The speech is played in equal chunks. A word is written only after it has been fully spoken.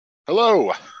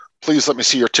Hello. Please let me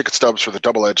see your ticket stubs for the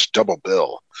double-edged double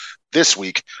bill. This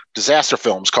week, Disaster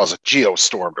Films calls a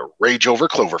Geostorm to rage over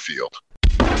Cloverfield.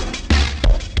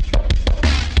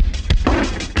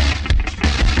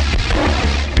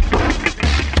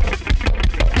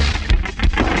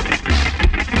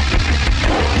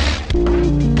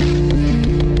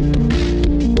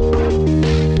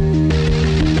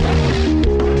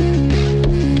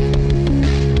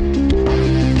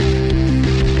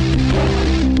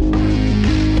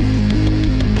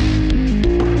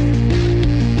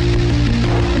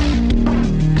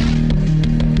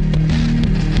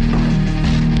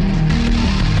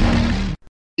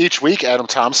 Each week, Adam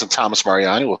Thomas and Thomas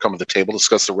Mariani will come to the table to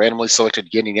discuss the randomly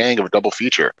selected yin and yang of a double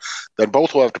feature. Then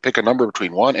both will have to pick a number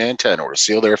between 1 and 10 or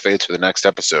seal their fates for the next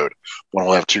episode. One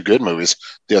will have 2 good movies,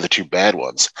 the other 2 bad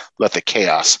ones. Let the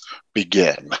chaos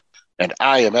begin. And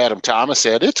I am Adam Thomas,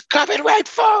 and it's coming right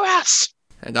for us!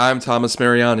 And I'm Thomas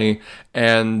Mariani,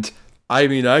 and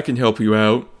I can help you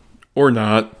out. Or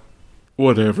not.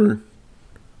 Whatever.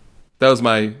 That was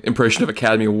my impression of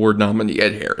Academy Award nominee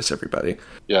Ed Harris, everybody.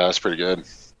 Yeah, that's pretty good.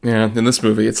 Yeah, in this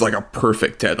movie, it's like a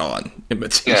perfect head-on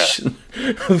imitation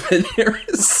of Ed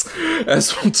Harris,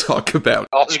 as we'll talk about.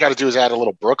 All you got to do is add a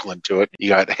little Brooklyn to it. You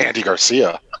got Andy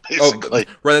Garcia, basically.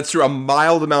 Oh, right, that's true. A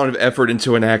mild amount of effort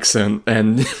into an accent,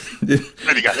 and then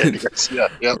you got Andy Garcia.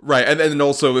 Yep. Right, and then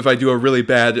also, if I do a really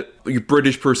bad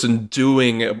British person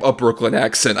doing a Brooklyn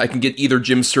accent, I can get either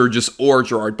Jim Sturgis or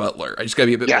Gerard Butler. I just got to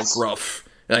be a bit more gruff,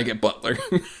 and I get Butler.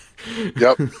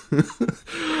 Yep.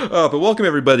 But welcome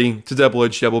everybody to Double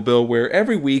Edged Double Bill, where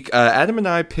every week Adam and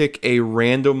I pick a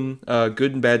random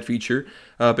good and bad feature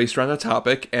based around a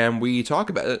topic, and we talk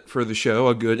about it for the show,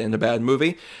 a good and a bad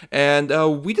movie. And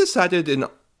we decided in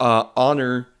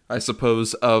honor, I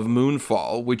suppose, of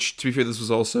Moonfall, which, to be fair, this was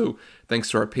also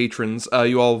thanks to our patrons.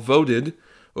 You all voted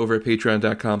over at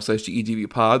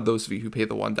patreon.com/GEDVpod. Those of you who pay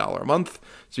the $1 a month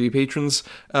to be patrons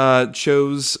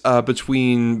chose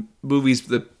between movies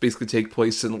that basically take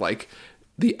place in, like,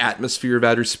 the atmosphere of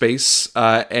outer space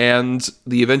and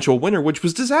the eventual winner, which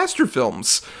was Disaster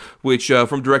Films, which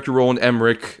from director Roland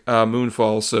Emmerich,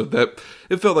 Moonfall, so that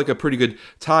it felt like a pretty good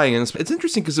tie-in. It's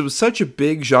interesting because it was such a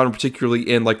big genre, particularly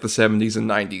in, like, the 70s and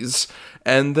 90s,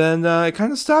 and then it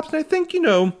kind of stopped, and I think,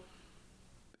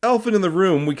 elephant in the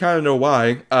room, we kind of know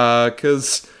why,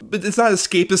 because it's not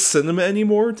escapist cinema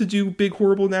anymore to do big,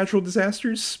 horrible natural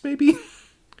disasters, maybe?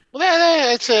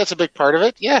 Well, I'd say that's a big part of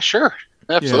it. Yeah, sure.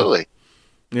 Absolutely.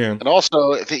 Yeah. And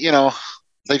also,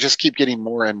 they just keep getting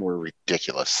more and more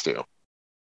ridiculous, too.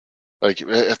 Like,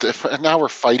 if now we're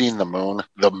fighting the moon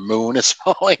is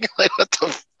falling. Like, what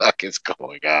the fuck is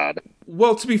going on?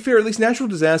 Well, to be fair, at least natural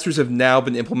disasters have now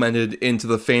been implemented into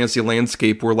the fantasy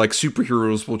landscape where, like,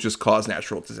 superheroes will just cause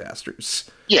natural disasters.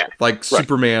 Yeah. Like, right.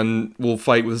 Superman will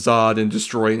fight with Zod and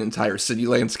destroy an entire city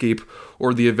landscape,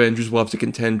 or the Avengers will have to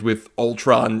contend with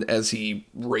Ultron as he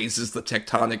raises the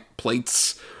tectonic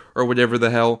plates, or whatever the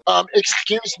hell.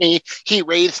 Excuse me, he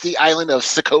raised the island of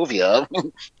Sokovia.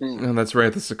 Oh, that's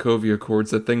right, the Sokovia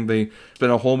Accords, that thing they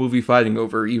spent a whole movie fighting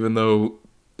over, even though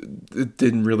it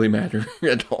didn't really matter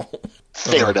at all.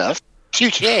 Fair enough.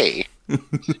 Touché.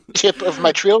 Tip of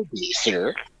my trilby,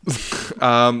 sir.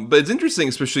 But it's interesting,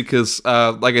 especially because,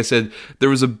 like I said, there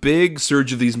was a big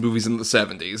surge of these movies in the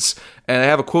 70s. And I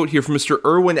have a quote here from Mr.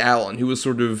 Irwin Allen, who was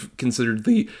sort of considered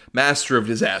the master of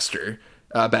disaster.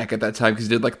 Back at that time, because he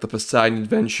did, like, the Poseidon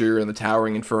Adventure and the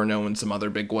Towering Inferno and some other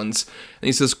big ones. And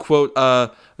he says, quote,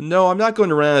 no, I'm not going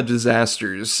to run out of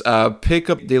disasters. Pick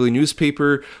up a daily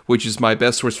newspaper, which is my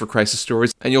best source for crisis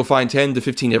stories, and you'll find 10 to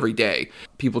 15 every day.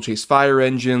 People chase fire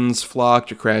engines, flock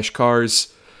to crash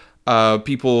cars.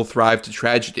 People thrive to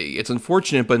tragedy. It's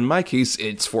unfortunate, but in my case,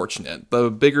 it's fortunate.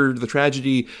 The bigger the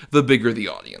tragedy, the bigger the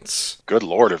audience. Good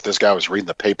Lord, if this guy was reading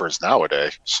the papers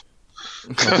nowadays.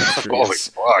 Holy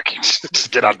fuck.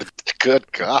 Just get on the...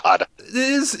 Good God. It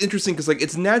is interesting because, like,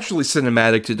 it's naturally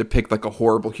cinematic to depict, like, a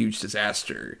horrible, huge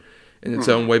disaster in its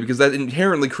own way, because that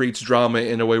inherently creates drama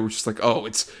in a way where it's just like, oh,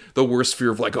 it's the worst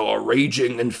fear of, like, a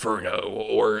raging inferno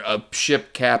or a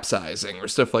ship capsizing or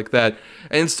stuff like that.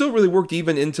 And it still really worked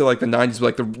even into, like, the 90s,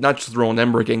 like, not just the Roland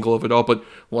Emmerich angle of it all, but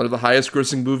one of the highest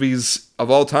grossing movies of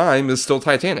all time is still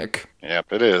Titanic.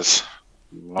 Yep, it is.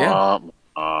 Yeah.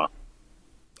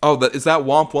 Oh, is that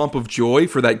womp womp of joy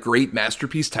for that great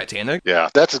masterpiece, Titanic? Yeah,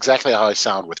 that's exactly how I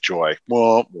sound with joy.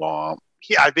 Womp womp.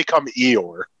 Yeah, I become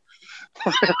Eeyore.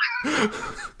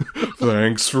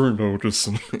 Thanks for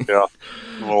noticing. Yeah.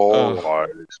 All right.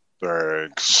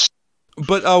 Thanks.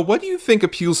 But what do you think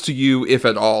appeals to you, if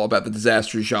at all, about the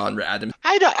disaster genre, Adam?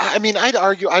 I'd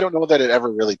argue I don't know that it ever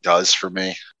really does for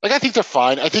me. Like, I think they're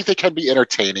fine. I think they can be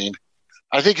entertaining.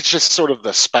 I think it's just sort of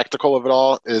the spectacle of it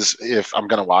all is if I'm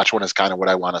going to watch one is kind of what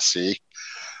I want to see.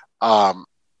 Um,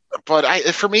 but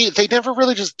for me, they never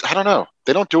really just, I don't know.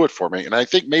 They don't do it for me. And I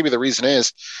think maybe the reason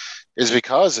is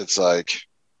because it's like,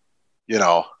 you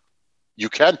know, you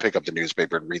can pick up the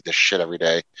newspaper and read this shit every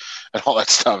day and all that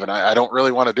stuff. And I don't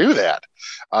really want to do that.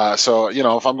 So,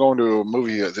 if I'm going to a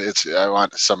movie, I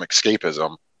want some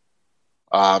escapism.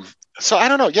 So I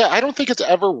don't know. Yeah, I don't think it's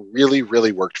ever really,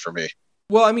 really worked for me.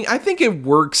 Well, I mean, I think it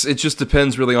works. It just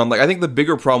depends really on, I think the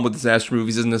bigger problem with disaster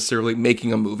movies isn't necessarily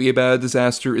making a movie about a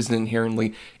disaster isn't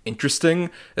inherently interesting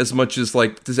as much as,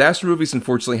 disaster movies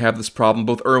unfortunately have this problem.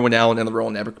 Both Irwin Allen and the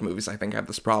Roland Emmerich movies, I think, have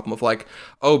this problem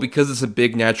of, because it's a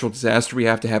big natural disaster, we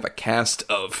have to have a cast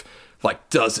of,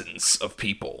 dozens of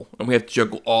people. And we have to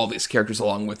juggle all these characters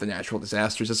along with the natural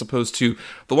disasters, as opposed to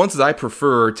the ones that I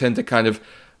prefer tend to kind of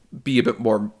be a bit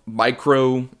more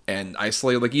micro and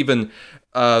isolated. Even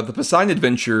the Poseidon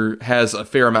Adventure has a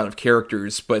fair amount of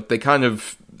characters, but they kind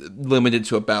of limit it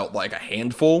to about a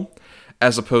handful,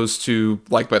 as opposed to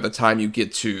by the time you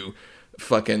get to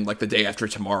fucking The Day After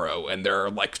Tomorrow and there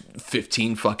are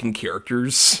 15 fucking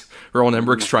characters Roland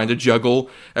Emmerich's trying to juggle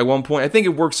at one point. I think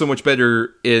it works so much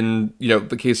better in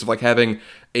the case of having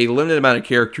a limited amount of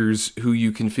characters who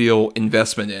you can feel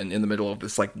investment in the middle of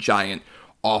this giant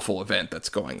awful event that's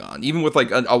going on. Even with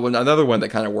another one that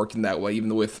kind of worked in that way,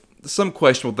 even with some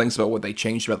questionable things about what they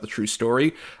changed about the true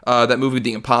story. That movie,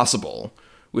 The Impossible,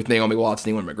 with Naomi Watts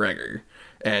and Ewan McGregor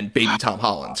and baby Tom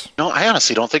Holland. No, I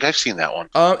honestly don't think I've seen that one.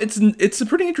 It's a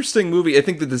pretty interesting movie. I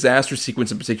think the disaster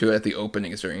sequence in particular at the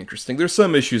opening is very interesting. There's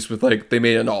some issues with they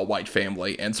made an all-white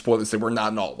family, and spoilers, they were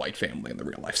not an all-white family in the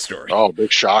real life story. Oh,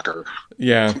 big shocker.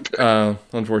 Yeah,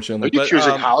 unfortunately. Are you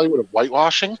accusing Hollywood of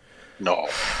whitewashing? No.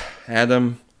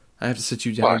 Adam, I have to sit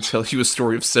you down and tell you a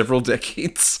story of several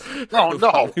decades.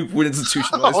 No. With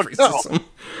institutionalized racism.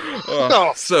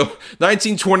 No. So,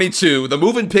 1922, the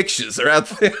moving pictures are out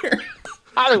there.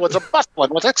 Hollywood's a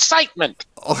bustling with excitement.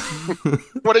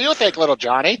 What do you think, little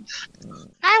Johnny?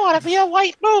 I want to be a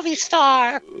white movie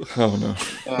star. Oh, no.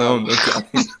 No,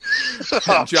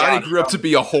 Johnny. Johnny grew up to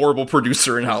be a horrible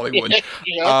producer in Hollywood.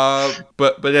 Yeah.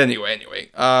 But anyway,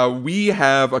 we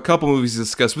have a couple movies to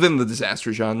discuss within the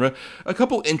disaster genre. A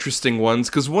couple interesting ones,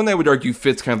 because one I would argue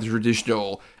fits kind of the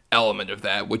traditional element of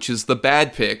that, which is the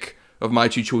bad pick of my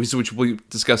two choices, which we'll be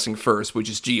discussing first, which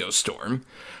is Geostorm.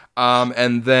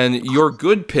 And then your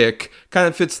good pick kind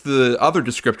of fits the other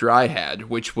descriptor I had,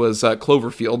 which was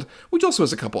Cloverfield, which also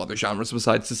has a couple other genres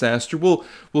besides disaster. We'll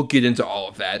get into all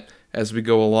of that as we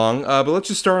go along. But let's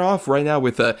just start off right now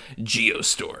with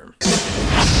Geostorm.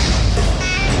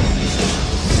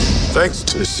 Thanks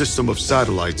to a system of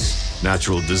satellites,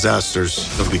 natural disasters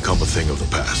have become a thing of the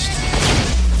past.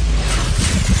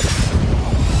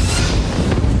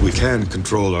 We can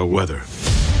control our weather.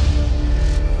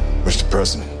 Mr.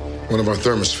 President, one of our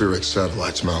thermospheric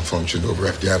satellites malfunctioned over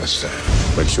Afghanistan.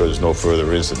 Make sure there's no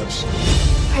further incidents.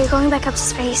 Are you going back up to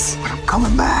space? But I'm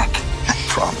coming back. I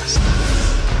promise.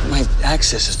 My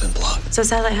access has been blocked. So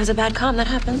satellite has a bad comm, that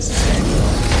happens.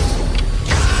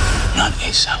 Not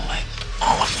a satellite.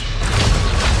 All of them.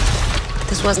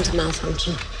 This wasn't a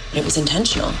malfunction. It was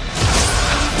intentional.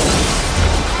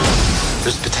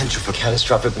 There's potential for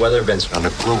catastrophic weather events on a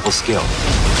global scale.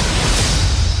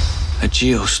 A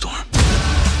geostorm.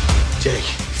 Jake,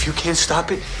 if you can't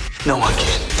stop it, no one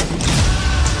can.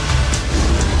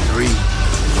 3, 2,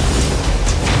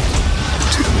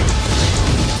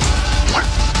 1.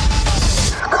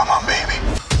 Come on, baby.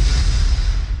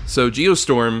 So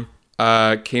Geostorm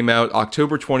came out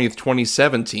October 20th,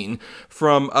 2017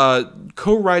 from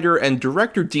co-writer and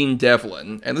director Dean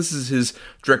Devlin. And this is his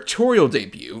directorial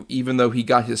debut, even though he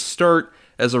got his start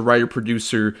as a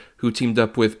writer-producer who teamed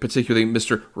up with particularly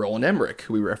Mr. Roland Emmerich,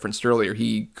 who we referenced earlier.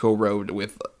 He co-wrote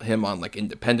with him on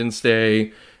Independence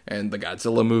Day and the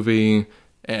Godzilla movie,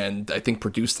 and I think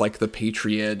produced The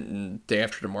Patriot and Day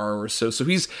After Tomorrow or so. So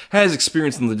he's has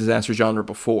experience in the disaster genre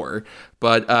before,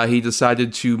 but he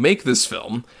decided to make this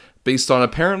film based on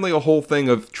apparently a whole thing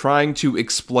of trying to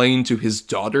explain to his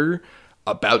daughter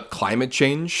about climate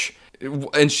change.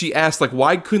 And she asked,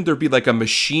 why couldn't there be a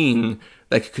machine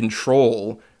that could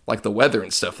control the weather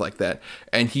and stuff like that?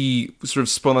 And he sort of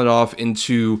spun it off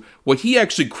into what he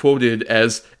actually quoted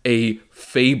as a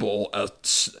fable,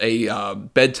 a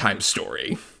bedtime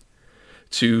story,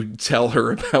 to tell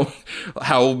her about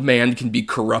how man can be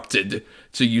corrupted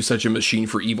to use such a machine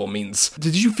for evil means.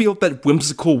 Did you feel that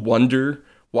whimsical wonder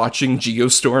watching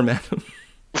Geostorm, Adam?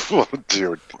 Well,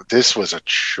 dude, this was a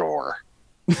chore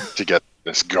to get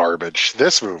this garbage.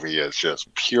 This movie is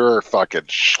just pure fucking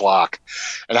schlock.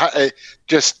 And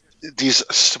these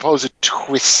supposed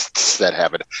twists that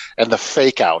happen and the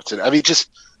fake outs. And I mean, just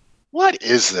what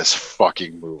is this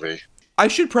fucking movie? I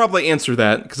should probably answer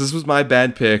that, because this was my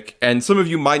bad pick, and some of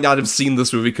you might not have seen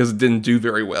this movie because it didn't do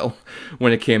very well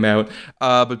when it came out.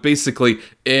 But basically,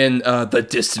 in the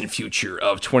distant future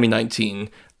of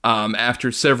 2019,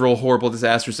 after several horrible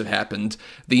disasters have happened,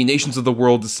 the nations of the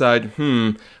world decide,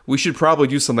 we should probably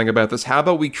do something about this. How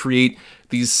about we create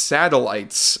these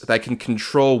satellites that can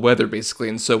control weather, basically?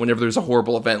 And so whenever there's a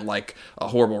horrible event like a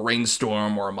horrible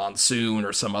rainstorm or a monsoon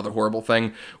or some other horrible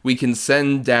thing, we can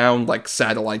send down like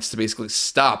satellites to basically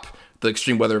stop the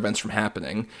extreme weather events from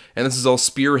happening. And this is all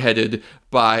spearheaded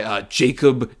by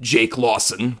Jake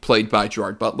Lawson, played by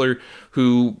Gerard Butler,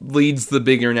 who leads the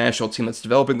big international team that's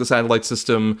developing the satellite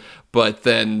system. But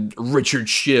then Richard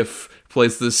Schiff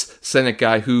plays this Senate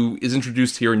guy who is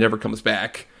introduced here and never comes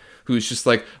back, who's just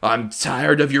like, I'm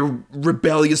tired of your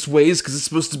rebellious ways because it's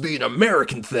supposed to be an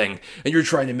American thing, and you're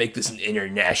trying to make this an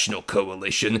international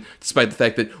coalition, despite the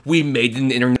fact that we made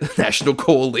an international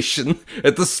coalition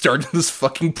at the start of this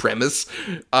fucking premise.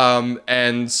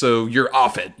 And so you're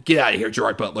off it. Get out of here,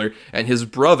 Gerard Butler. And his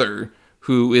brother,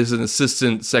 who is an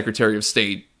assistant secretary of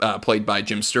state, played by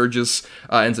Jim Sturgis,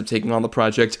 ends up taking on the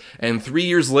project. And 3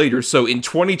 years later, so in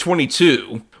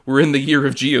 2022, we're in the year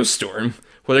of Geostorm.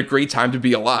 What a great time to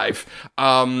be alive.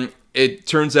 It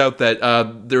turns out that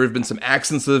there have been some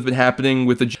accidents that have been happening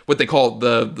with what they call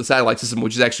the satellite system,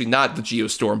 which is actually not the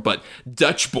Geostorm, but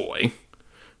Dutch Boy,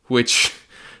 which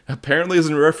apparently is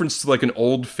in reference to like an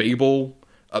old fable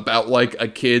about like a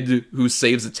kid who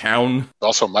saves a town.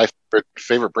 Also my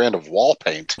favorite brand of wall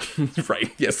paint.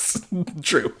 Right, yes,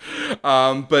 true.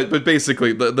 But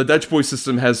basically, the Dutch Boy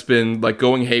system has been like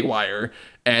going haywire,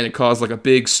 and it caused like a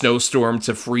big snowstorm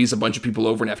to freeze a bunch of people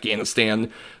over in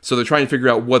Afghanistan. So they're trying to figure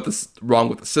out what's wrong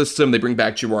with the system. They bring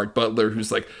back Gerard Butler,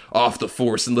 who's like off the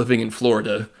force and living in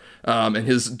Florida. And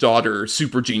his daughter,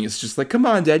 super genius, just like, come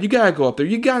on, Dad, you gotta go up there.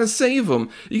 You gotta save them.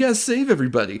 You gotta save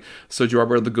everybody. So Gerard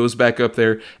Butler goes back up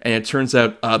there, and it turns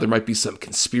out there might be some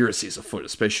conspiracies afoot,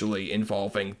 especially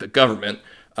involving the government,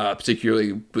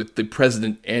 particularly with the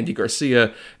president, Andy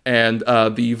Garcia, and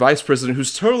the vice president,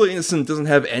 who's totally innocent, doesn't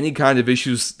have any kind of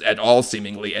issues at all,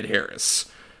 seemingly, Ed Harris.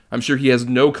 I'm sure he has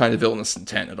no kind of illness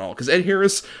intent at all, because Ed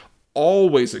Harris,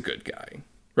 always a good guy,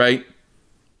 right?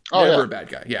 Oh, Never yeah. a bad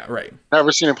guy. Yeah, right.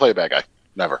 Never seen him play a bad guy.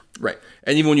 Never. Right.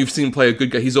 And even when you've seen him play a good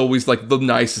guy, he's always like the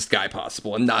nicest guy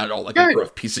possible and not at all like a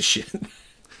gruff piece of shit.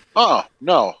 Oh,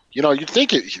 no. You know, you'd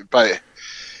think but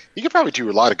he could probably do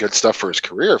a lot of good stuff for his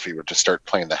career if he would just start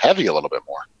playing the heavy a little bit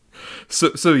more.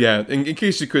 So yeah, in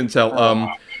case you couldn't tell,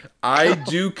 I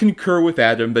do concur with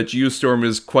Adam that Geostorm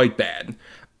is quite bad.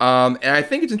 And I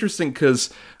think it's interesting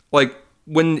because, like,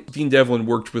 when Dean Devlin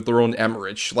worked with Roland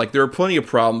Emmerich, like, there are plenty of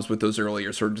problems with those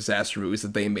earlier sort of disaster movies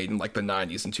that they made in, like, the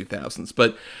 90s and 2000s.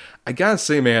 But I gotta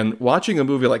say, man, watching a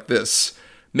movie like this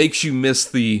makes you miss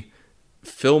the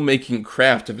filmmaking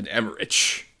craft of an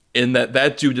Emmerich, in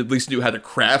that dude at least knew how to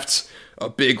craft a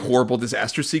big, horrible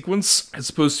disaster sequence, as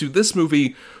opposed to this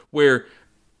movie where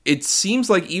it seems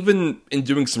like, even in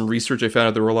doing some research, I found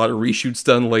out there were a lot of reshoots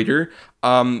done later,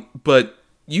 but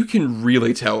you can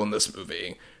really tell in this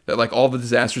movie that, like, all the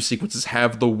disaster sequences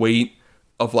have the weight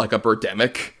of, like, a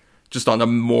Birdemic, just on a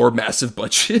more massive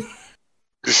budget.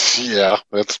 Yeah,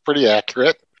 that's pretty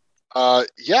accurate.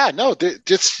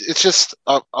 It's just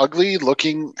an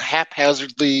ugly-looking,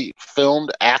 haphazardly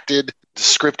filmed, acted,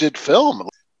 scripted film.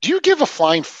 Do you give a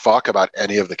flying fuck about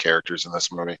any of the characters in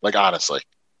this movie? Like, honestly.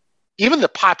 Even the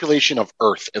population of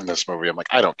Earth in this movie, I'm like,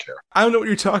 I don't care. I don't know what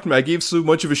you're talking about. I gave so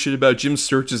much of a shit about Jim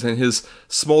Sturgis and his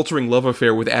smoldering love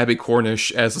affair with Abby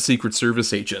Cornish as a Secret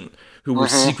Service agent, who were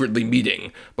secretly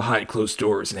meeting behind closed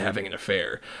doors and having an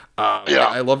affair.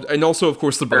 I loved, and also, of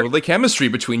course, the brotherly chemistry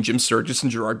between Jim Sturgis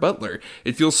and Gerard Butler.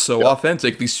 It feels so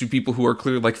authentic. These two people who are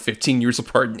clearly like 15 years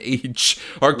apart in age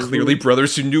are clearly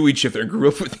brothers who knew each other and grew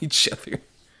up with each other.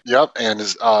 Yep, and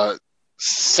his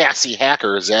sassy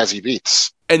hacker, Zazie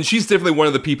Beetz. And she's definitely one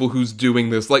of the people who's doing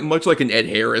this, like, much like an Ed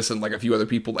Harris and like a few other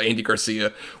people, like Andy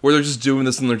Garcia, where they're just doing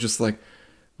this and they're just like,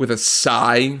 with a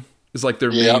sigh, is like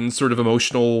their main sort of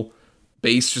emotional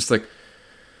base, just like,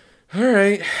 all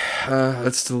right,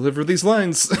 let's deliver these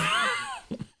lines.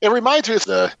 It reminds me of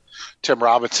the Tim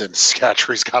Robinson sketch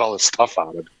where he's got all this stuff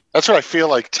on him. That's what I feel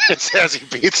like Zazie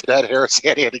Beetz and Ed Harris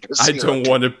and Andy Garcia. I don't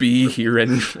want to be here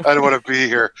anymore. I don't want to be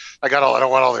here. I don't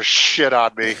want all this shit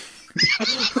on me.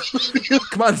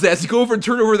 Come on, Zazie, go over and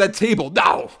turn over that table.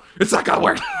 No, it's not gonna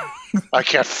work. I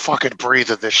can't fucking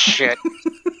breathe in this shit.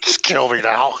 Just kill me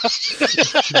now.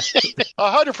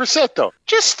 100% though.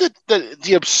 Just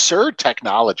the absurd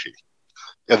technology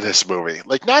in this movie.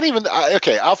 Like, not even,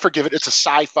 okay, I'll forgive it. It's a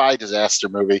sci-fi disaster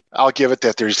movie. I'll give it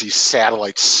that there's these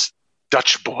satellites,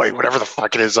 Dutch boy, whatever the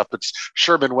fuck it is, it's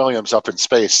Sherman Williams up in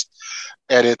space.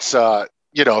 And it's,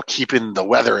 keeping the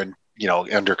weather and,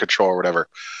 under control or whatever.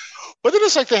 But then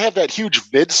it's like they have that huge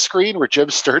vid screen where Jim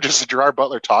Sturgis and Gerard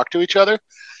Butler talk to each other.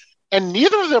 And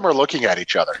neither of them are looking at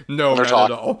each other. No, not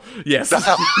at all. Yes. Not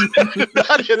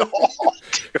at all.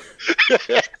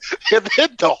 And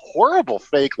then the horrible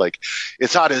fake, like,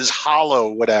 it's on his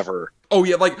hollow whatever. Oh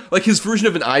yeah, like his version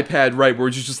of an iPad, right? Where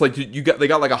it's just like they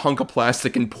got like a hunk of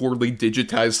plastic and poorly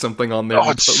digitized something on there.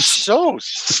 Oh, it's so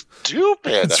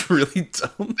stupid. It's really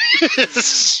dumb. It's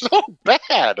so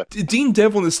bad. Dean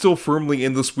Devlin is still firmly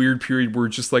in this weird period where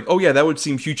it's just like, oh yeah, that would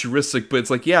seem futuristic, but it's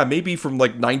like, yeah, maybe from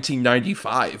like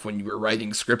 1995 when you were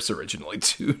writing scripts originally,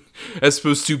 too, as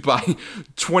opposed to by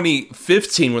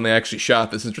 2015 when they actually shot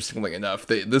this. Interestingly enough,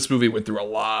 this movie went through a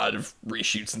lot of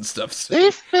reshoots and stuff. So. They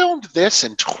filmed this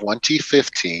in 2015.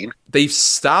 They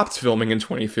stopped filming in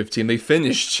 2015. They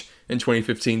finished in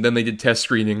 2015. Then they did test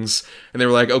screenings, and they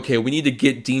were like, okay, we need to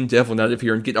get Dean Devlin out of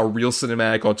here and get a real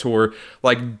cinematic auteur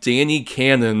like Danny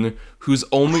Cannon, whose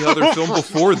only other film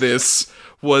before this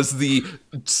was the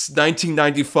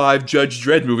 1995 Judge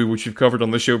Dredd movie, which we've covered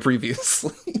on the show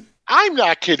previously. I'm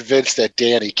not convinced that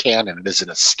Danny Cannon isn't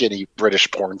a skinny British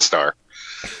porn star.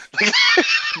 They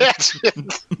got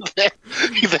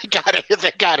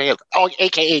him. Oh,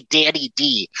 AKA Danny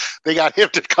D. They got him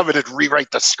to come in and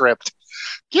rewrite the script.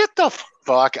 Get the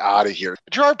fuck out of here.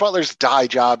 Gerard Butler's dye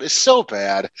job is so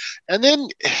bad. And then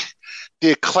the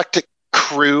eclectic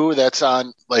crew that's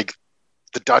on, like,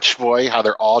 the Dutch boy, how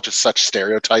they're all just such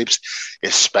stereotypes,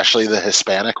 especially the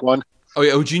Hispanic one. Oh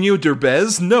yeah, Eugenio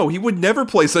Derbez? No, he would never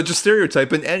play such a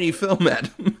stereotype in any film,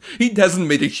 Adam. He hasn't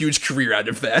made a huge career out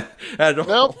of that at all.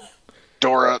 Nope.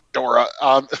 Dora.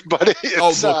 But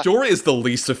it's... look, Dora is the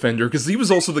least offender, because he was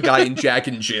also the guy in Jack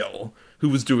and Jill who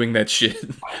was doing that shit.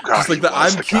 Oh, God, just like the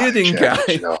I'm kidding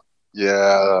guy.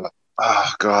 Yeah.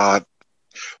 Oh, God.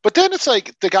 But then it's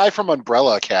like the guy from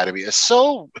Umbrella Academy is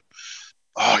so...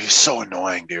 Oh, he's so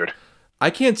annoying, dude. I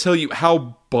can't tell you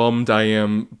how bummed I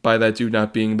am by that dude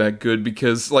not being that good,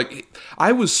 because, like,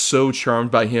 I was so charmed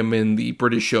by him in the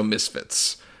British show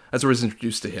Misfits. That's where I was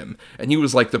introduced to him. And he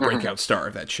was, like, the breakout star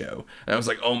of that show. And I was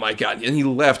like, oh my God. And he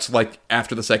left, like,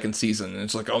 after the second season. And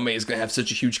it's like, oh man, he's going to have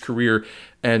such a huge career.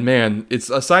 And man, it's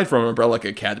aside from Umbrella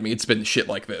Academy, it's been shit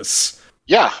like this.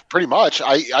 Yeah, pretty much.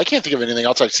 I can't think of anything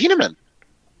else I've seen him in.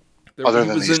 Other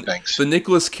than these things. The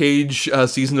Nicolas Cage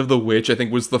season of The Witch, I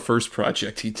think, was the first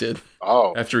project he did.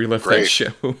 Oh, after he left great. that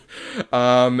show.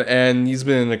 And he's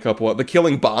been in a couple of... The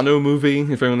Killing Bono movie,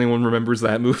 if anyone remembers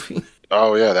that movie.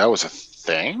 Oh, yeah, that was a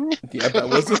thing? Yeah, that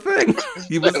was a thing.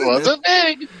 That was a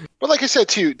thing. But like I said,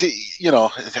 too,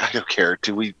 I don't care.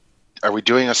 Are we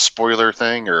doing a spoiler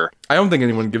thing, or... I don't think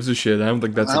anyone gives a shit. I don't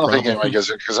think that's a problem. I don't think anyone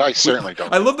gives a... Because I certainly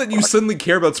don't. I love that you suddenly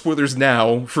care about spoilers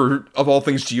now for, of all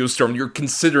things, Geostorm. You're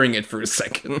considering it for a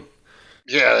second.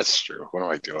 Yeah, that's true. What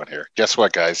am I doing here? Guess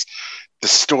what, guys? The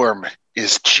storm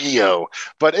is Geo.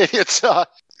 But it's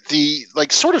the,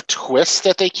 like, sort of twist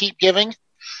that they keep giving,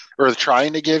 or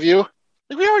trying to give you.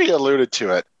 Like, we already alluded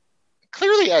to it.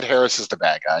 Clearly, Ed Harris is the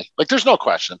bad guy. Like, there's no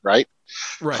question, right?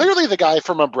 Right. Clearly, the guy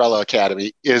from Umbrella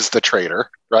Academy is the traitor,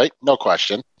 right? No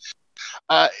question.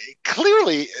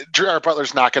 Clearly, Gerard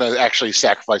Butler's not going to actually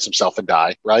sacrifice himself and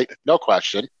die, right? No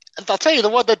question. And I'll tell you, the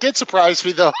one that did surprise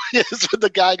me, though, is when the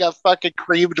guy got fucking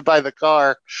creamed by the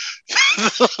car.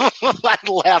 I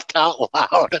laughed out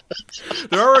loud.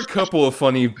 There are a couple of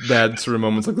funny, bad sort of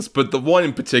moments like this, but the one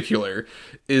in particular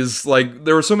is, like,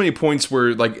 there are so many points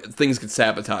where, like, things get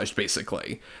sabotaged,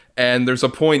 basically. And there's a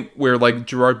point where, like,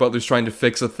 Gerard Butler's trying to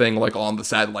fix a thing, like, on the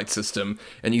satellite system,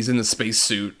 and he's in a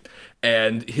spacesuit.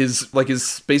 And his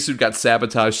spacesuit got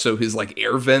sabotaged, so his, like,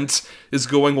 air vent is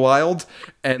going wild.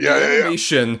 And the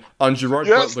animation on Gerard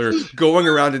Butler going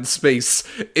around in space,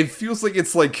 it feels like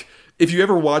it's, like, if you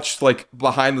ever watched, like,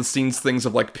 behind-the-scenes things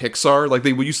of, like, Pixar, like,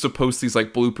 they would used to post these,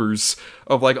 like, bloopers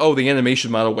of, like, oh, the animation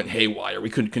model went haywire, we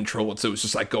couldn't control it, so it was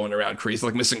just, like, going around crazy,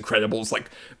 like, Miss Incredible's, like,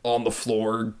 on the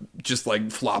floor, just,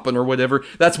 like, flopping or whatever.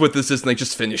 That's what this is, and they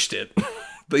just finished it.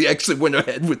 They actually went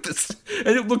ahead with this,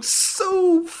 and it looks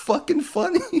so fucking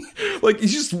funny. Like,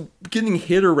 he's just getting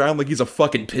hit around like he's a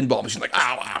fucking pinball machine, like,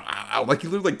 ow, ow, ow, ow. Like, he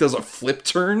literally, like, does a flip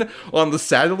turn on the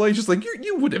satellite, just like,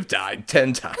 you would have died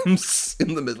 10 times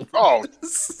in the middle of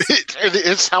this.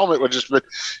 His helmet would just be,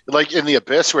 like, in the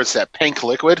abyss where it's that pink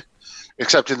liquid,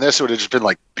 except in this it would have just been,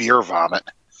 like, beer vomit.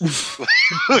 He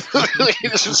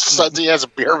has a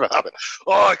beer vomit.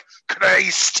 Oh,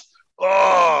 Christ!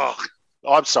 Oh!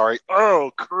 Oh, I'm sorry.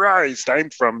 Oh, Christ. I'm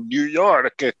from New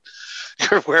York.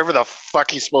 Wherever the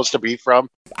fuck he's supposed to be from.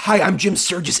 Hi, I'm Jim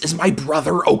Sturgis. Is my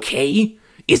brother okay?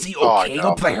 Is he okay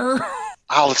up there?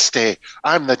 I'll stay.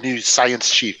 I'm the new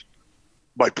science chief.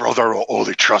 My brother will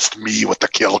only trust me with the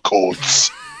kill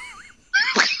codes.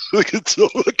 It's so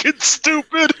fucking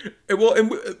stupid. Well,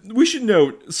 and we should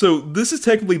note, so this is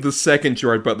technically the second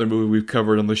Gerard Butler movie we've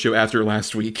covered on the show after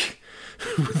last week.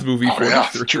 With movie 43. Yeah,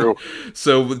 true.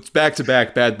 So it's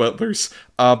back-to-back Bad Butlers.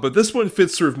 But this one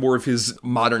fits sort of more of his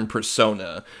modern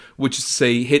persona, which is to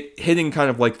say hitting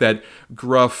kind of like that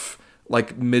gruff,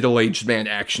 like middle-aged man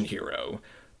action hero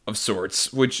of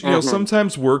sorts, which, you know,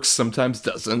 sometimes works, sometimes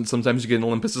doesn't. Sometimes you get an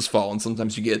Olympus Has Fallen,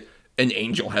 sometimes you get an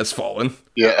Angel Has Fallen.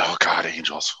 Yeah, oh god,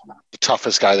 Angels. The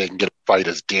toughest guy they can get a fight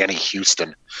is Danny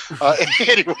Houston.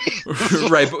 Anyway.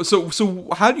 Right, but so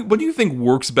what do you think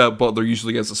works about Butler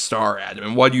usually as a star, Adam?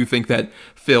 And why do you think that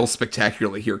fails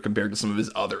spectacularly here compared to some of his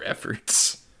other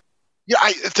efforts? Yeah,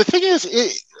 the thing is,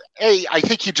 A, I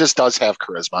think he just does have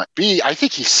charisma. B, I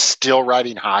think he's still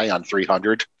riding high on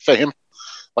 300 fame.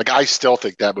 Like, I still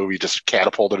think that movie just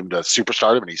catapulted him to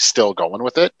superstardom, and he's still going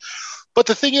with it. But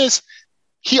the thing is,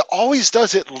 he always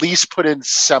does at least put in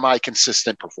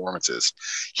semi-consistent performances.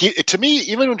 To me,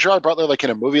 even when Gerard Butler, like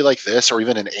in a movie like this, or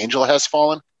even an Angel Has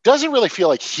Fallen, doesn't really feel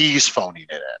like he's phoning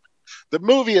it in. The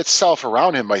movie itself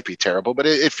around him might be terrible, but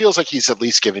it feels like he's at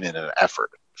least giving it an effort.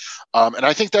 And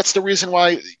I think that's the reason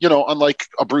why, you know, unlike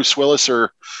a Bruce Willis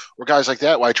or guys like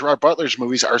that, why Gerard Butler's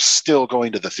movies are still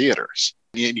going to the theaters.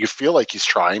 You feel like he's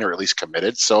trying, or at least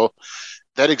committed. So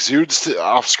that exudes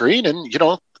off screen, and, you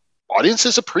know,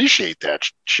 audiences appreciate that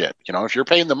shit. You know, if you're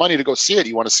paying the money to go see it,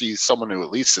 you want to see someone who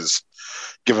at least is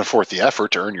giving forth the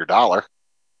effort to earn your dollar.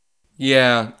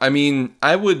 Yeah, I mean,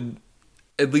 I would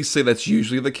at least say that's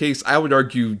usually the case. I would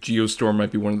argue Geostorm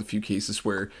might be one of the few cases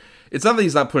where it's not that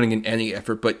he's not putting in any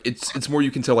effort, but it's more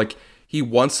you can tell, like, he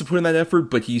wants to put in that effort,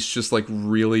 but he's just, like,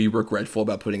 really regretful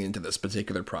about putting into this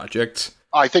particular project.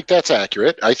 I think that's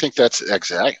accurate. I think that's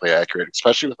exactly accurate,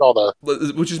 especially with all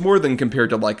the... Which is more than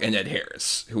compared to, like, an Ed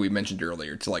Harris, who we mentioned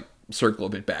earlier, to, like, circle a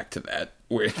bit back to that.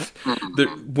 With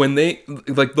when they...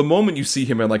 Like, the moment you see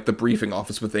him in, like, the briefing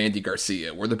office with Andy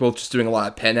Garcia, where they're both just doing a lot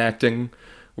of pen acting,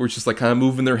 where it's just, like, kind of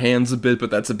moving their hands a bit,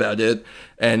 but that's about it.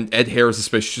 And Ed Harris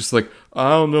especially just like,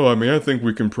 I don't know, I mean, I think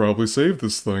we can probably save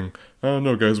this thing. I don't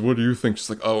know, guys, what do you think? Just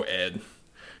like, oh, Ed,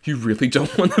 you really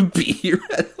don't want to be here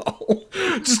at all.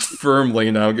 Just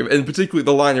firmly now. And particularly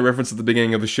the line I referenced at the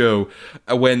beginning of the show,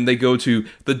 when they go to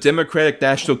the Democratic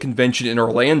National Convention in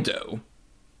Orlando.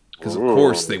 Because, of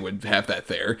course, they would have that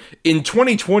there. In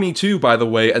 2022, by the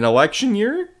way, an election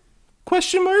year?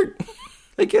 Question mark?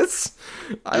 I guess.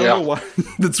 I don't know why.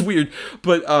 That's weird.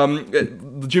 But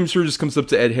Jim Sturgis comes up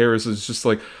to Ed Harris and is just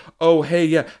like, oh, hey,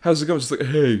 yeah, how's it going? Just like,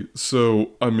 hey,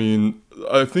 so, I mean,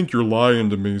 I think you're lying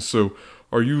to me, so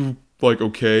are you, like,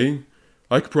 okay?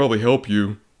 I could probably help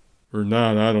you. Or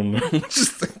not, I don't know.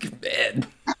 Just like, Ed.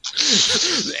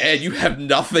 Ed, you have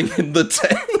nothing in the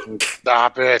tank.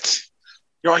 Stop it.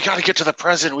 You know, I gotta get to the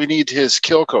president. We need his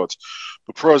kill codes.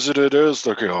 The president is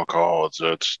the kill codes.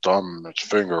 It's done. It's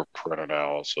fingerprint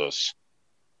analysis.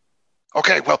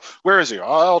 Okay, well, where is he?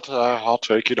 I'll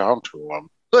take you down to him.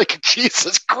 Like,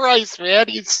 Jesus Christ, man,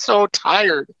 he's so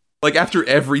tired. Like, after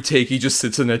every take, he just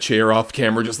sits in a chair off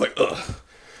camera, just like, ugh.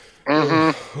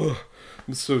 Mm-hmm.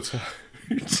 I'm so tired.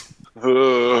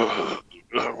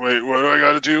 Wait, what do I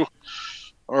gotta do?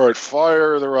 All right,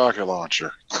 fire the rocket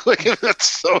launcher. Like, that's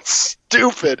so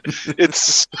stupid.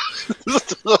 It's...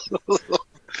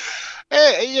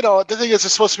 Hey, you know, the thing is,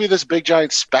 it's supposed to be this big,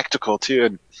 giant spectacle, too,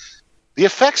 and the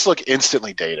effects look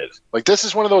instantly dated. Like, this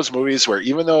is one of those movies where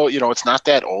even though, you know, it's not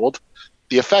that old,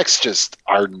 the effects just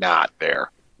are not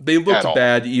there. They looked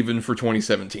bad even for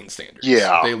 2017 standards.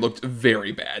 Yeah. They looked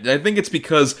very bad. And I think it's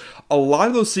because a lot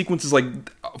of those sequences, like,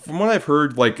 from what I've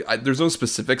heard, like, there's no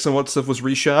specifics on what stuff was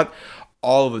reshot.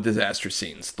 All of the disaster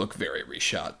scenes look very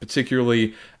reshot.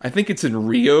 Particularly, I think it's in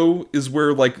Rio is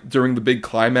where, like, during the big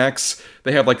climax,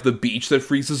 they have, like, the beach that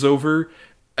freezes over,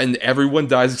 and everyone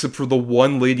dies except for the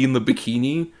one lady in the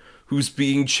bikini who's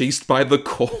being chased by the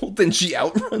cold, and she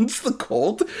outruns the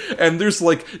cold, and there's,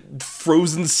 like,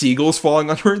 frozen seagulls falling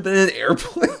on her, and then an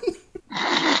airplane.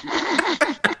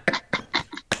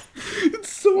 It's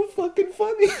so fucking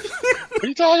funny. What are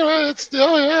you talking about?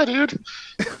 Oh, yeah, dude.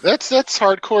 That's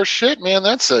hardcore shit, man.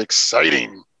 That's an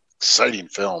exciting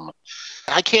film.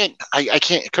 I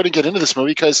couldn't get into this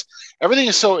movie because everything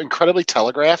is so incredibly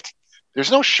telegraphed. There's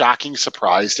no shocking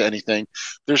surprise to anything.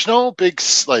 There's no big,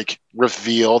 like,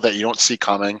 reveal that you don't see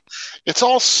coming. It's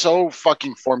all so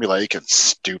fucking formulaic and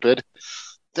stupid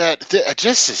that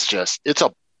it's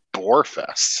a bore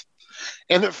fest.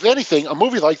 And if anything, a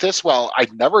movie like this, well, I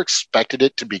never expected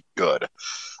it to be good.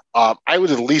 I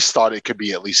would at least thought it could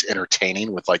be at least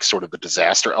entertaining with like sort of the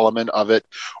disaster element of it,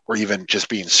 or even just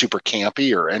being super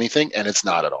campy or anything, and it's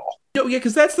not at all. No, yeah,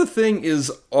 because that's the thing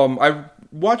is, I've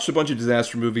watched a bunch of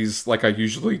disaster movies like I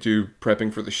usually do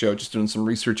prepping for the show, just doing some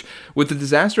research. With the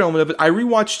disaster element of it, I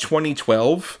rewatched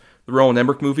 2012, the Roland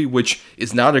Emmerich movie, which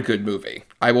is not a good movie.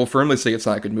 I will firmly say it's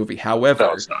not a good movie. However,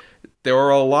 No, it's not. There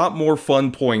are a lot more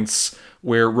fun points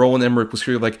where Roland Emmerich was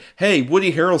clearly like, hey,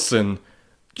 Woody Harrelson,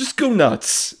 just go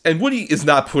nuts. And Woody is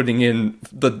not putting in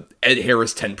the Ed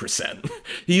Harris 10%.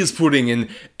 He is putting in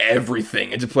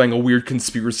everything into playing a weird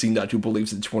conspiracy nut who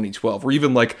believes in 2012. Or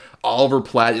even like Oliver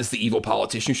Platt is the evil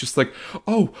politician. He's just like,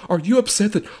 oh, are you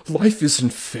upset that life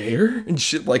isn't fair? And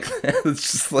shit like that.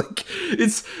 It's just like,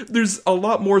 there's a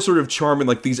lot more sort of charm in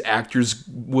like these actors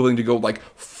willing to go like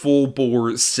full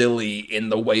bore silly in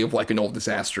the way of like an old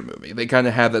disaster movie. They kind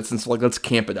of have that sense of like, let's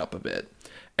camp it up a bit.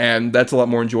 And that's a lot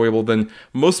more enjoyable than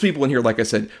most people in here, like I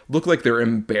said, look like they're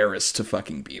embarrassed to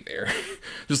fucking be there.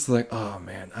 Just like, oh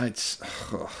man,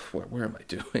 where am I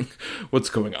doing? What's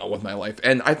going on with my life?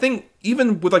 And I think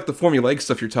even with like the formulaic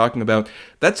stuff you're talking about,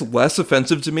 that's less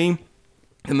offensive to me.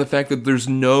 And the fact that there's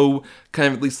no kind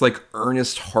of at least like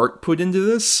earnest heart put into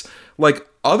this. Like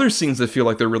other scenes that feel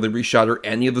like they're really reshot are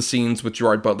any of the scenes with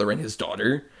Gerard Butler and his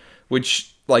daughter,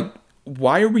 which like,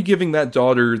 why are we giving that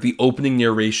daughter the opening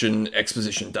narration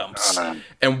exposition dumps?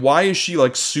 And why is she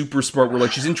like super smart where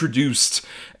like she's introduced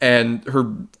and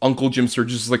her uncle Jim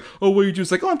Sturgis is like, oh, what are you doing?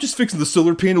 It's like, oh, I'm just fixing the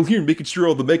solar panel here and making sure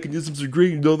all the mechanisms are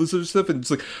great and all this other stuff. And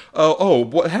it's like, oh,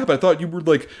 what happened? I thought you were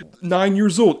like 9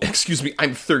 years old. Excuse me,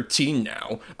 I'm 13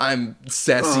 now. I'm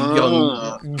sassy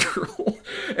young girl.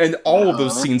 And all of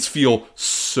those scenes feel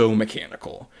so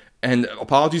mechanical. And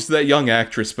apologies to that young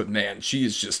actress, but man, she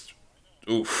is just,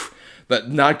 oof. That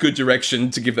not good direction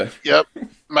to give that. Yep.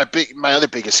 My other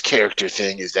biggest character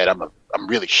thing is that I'm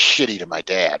really shitty to my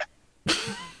dad.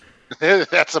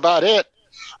 That's about it.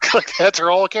 That's her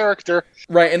whole character.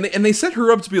 Right, and they set her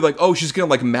up to be like, oh, she's gonna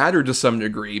like matter to some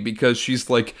degree because she's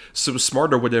like so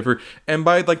smart or whatever. And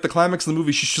by like the climax of the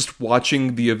movie, she's just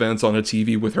watching the events on a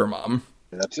TV with her mom.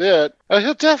 That's it.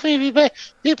 He'll definitely be back.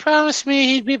 He promised me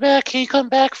he'd be back. He'd come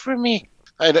back for me.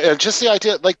 And just the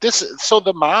idea, like this. So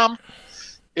the mom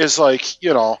is like,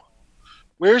 you know,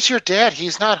 where's your dad?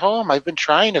 He's not home. I've been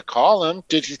trying to call him.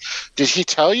 Did he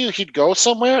tell you he'd go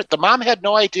somewhere? The mom had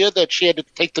no idea that she had to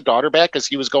take the daughter back because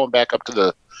he was going back up to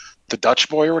the Dutch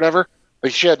boy or whatever.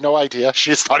 Like she had no idea. She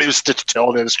just thought he was stitched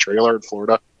chilling in his trailer in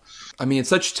Florida. I mean, it's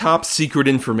such top secret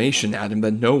information, Adam,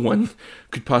 that no one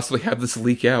could possibly have this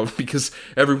leak out because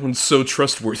everyone's so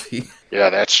trustworthy. Yeah,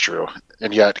 that's true.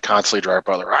 And yet constantly Gerard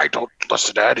Butler, I don't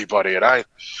listen to anybody and I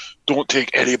don't take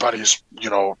anybody's, you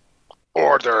know,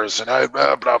 orders, and I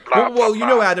blah, blah, blah. Well, you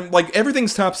know, Adam, like,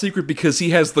 everything's top secret because he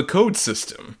has the code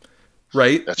system,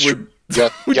 right? That's true.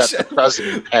 Yet the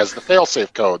president has the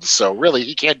failsafe codes, so really,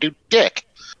 he can't do dick.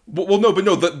 Well, no,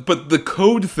 but the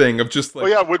code thing of just like... Oh,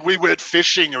 yeah, when we went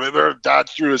fishing, remember, Dad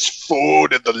threw his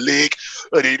phone in the lake,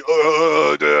 and he'd,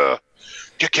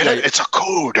 get it? It's a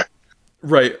code.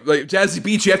 Right, like Jazzy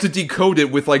Beach, you have to decode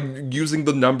it with like using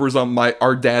the numbers on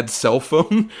our dad's cell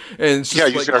phone, and it's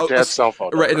just using our dad's cell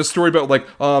phone. Right, and a story about like,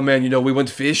 oh man, you know, we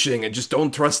went fishing and just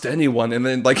don't trust anyone, and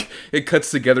then like it cuts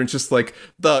together and just like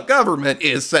the government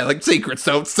is selling secrets,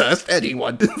 don't trust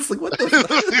anyone. It's like what the fuck?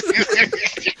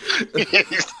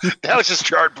 That was just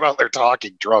Gerard Butler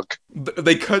talking drunk.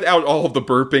 They cut out all of the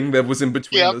burping that was in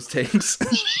between those takes.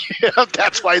 Yeah,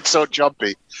 that's why it's so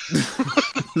jumpy.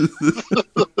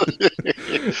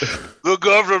 The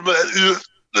government,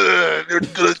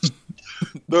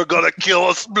 they're gonna kill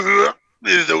us. The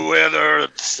weather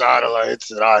and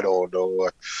satellites, and I don't know.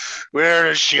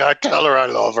 Where is she? I tell her I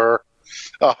love her.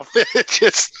 Oh,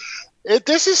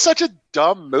 this is such a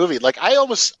dumb movie. Like I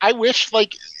wish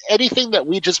like anything that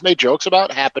we just made jokes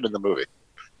about happened in the movie.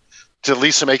 To at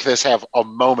least make this have a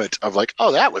moment of like,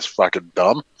 oh, that was fucking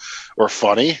dumb or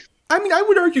funny. I mean, I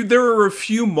would argue there are a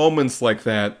few moments like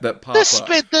that pop up.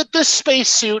 The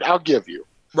spacesuit, I'll give you.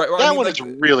 Right, well, that one is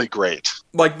really great.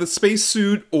 Like the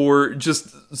spacesuit, or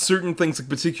just certain things, like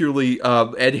particularly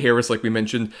Ed Harris, like we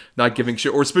mentioned, not giving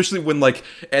shit, or especially when like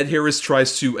Ed Harris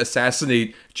tries to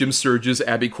assassinate Jim Sturgis,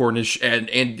 Abby Cornish, and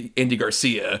Andy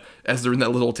Garcia as they're in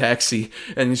that little taxi,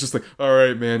 and he's just like, "All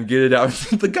right, man, get it out."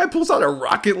 The guy pulls out a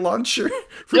rocket launcher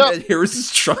from Ed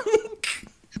Harris's trunk.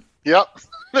 Yep.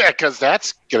 Yeah, because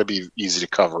that's going to be easy to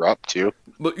cover up, too.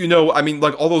 But, I mean,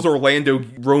 like, all those Orlando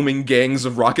roaming gangs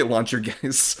of rocket launcher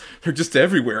guys, they're just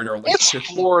everywhere in Orlando. It's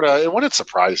Florida. It wouldn't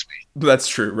surprise me. That's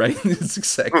true, right? It's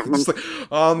exactly just like,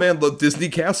 oh man, the Disney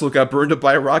castle got burned up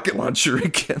by a rocket launcher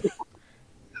again.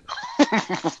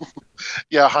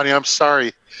 Yeah, honey, I'm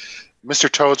sorry.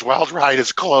 Mr. Toad's Wild Ride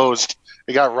is closed.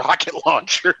 It got rocket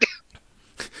launched.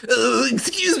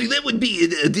 Excuse me, that would be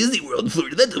in Disney World,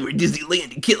 Florida. That's over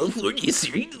Disneyland in California,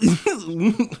 sir.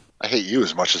 I hate you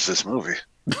as much as this movie.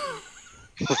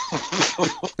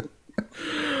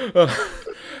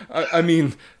 I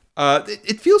mean,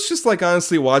 it feels just like,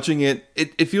 honestly, watching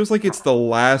it feels like it's the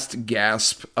last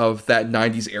gasp of that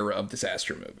 90s era of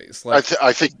disaster movies. Like,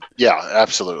 I think, yeah,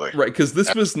 absolutely. Right, because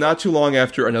this was not too long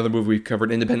after another movie we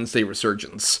covered, Independence Day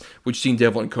Resurgence, which Gene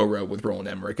Devlin co-wrote with Roland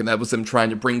Emmerich, and that was them trying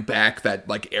to bring back that,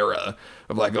 like, era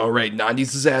of, like, all right,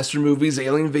 90s disaster movies,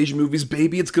 alien invasion movies,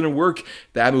 baby, it's gonna work.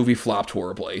 That movie flopped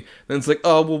horribly. Then it's like,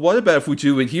 oh, well, what about if we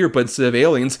do it here, but instead of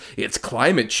aliens, it's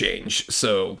climate change,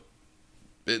 so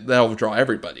that'll draw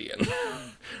everybody in.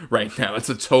 Right now, it's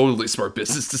a totally smart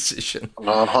business decision.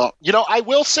 Uh-huh. I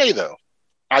will say, though,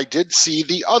 I did see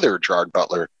the other Gerard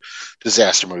Butler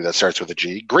disaster movie that starts with a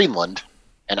G, Greenland,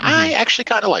 and I actually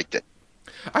kind of liked it.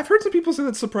 I've heard some people say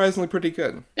that's surprisingly pretty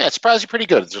good. Yeah, it's surprisingly pretty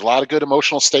good. There's a lot of good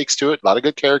emotional stakes to it, a lot of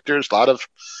good characters, a lot of,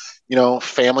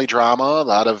 family drama, a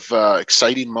lot of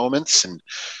exciting moments, and,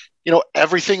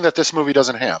 everything that this movie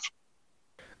doesn't have.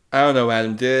 I don't know,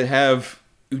 Adam. Did it have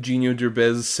Eugenio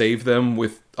Derbez save them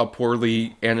with a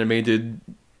poorly animated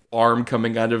arm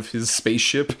coming out of his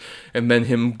spaceship, and then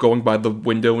him going by the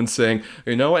window and saying,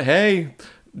 you know what, hey,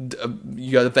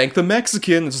 you gotta thank the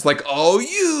Mexican. It's just like, oh,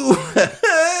 you.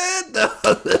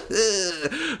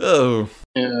 Oh.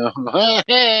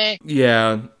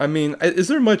 Yeah, I mean, is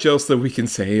there much else that we can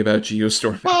say about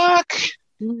Geostorm? Fuck.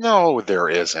 No, there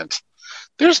isn't.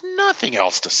 There's nothing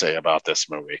else to say about this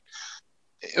movie.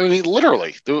 I mean,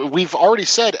 literally, we've already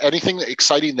said anything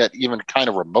exciting that even kind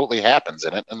of remotely happens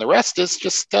in it, and the rest is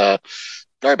just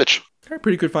garbage. All right,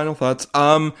 pretty good final thoughts.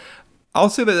 I'll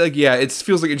say that, like, yeah, it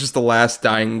feels like it's just the last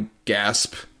dying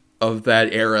gasp of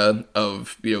that era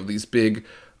of, these big,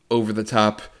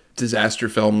 over-the-top disaster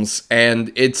films,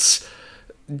 and it's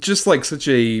just, like, such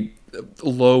a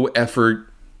low-effort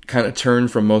kind of turn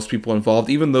from most people involved.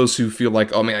 Even those who feel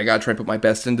like, oh man, I gotta try and put my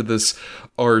best into this,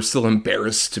 are still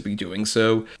embarrassed to be doing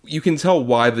so. You can tell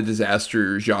why the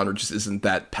disaster genre just isn't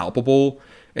that palpable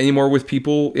anymore with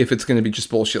people if it's going to be just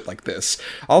bullshit like this.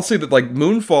 I'll say that, like,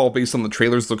 Moonfall, based on the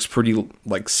trailers, looks pretty,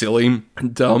 like, silly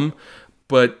and dumb,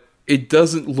 but it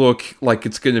doesn't look like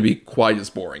it's going to be quite as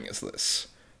boring as this.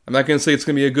 I'm not going to say it's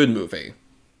going to be a good movie,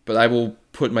 but I will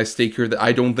put my stake here that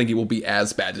I don't think it will be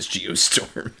as bad as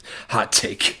Geostorm. Hot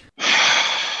take.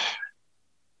 I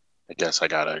guess I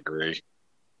gotta agree.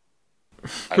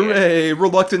 Hooray!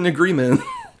 Reluctant agreement.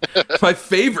 My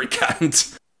favorite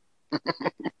kind.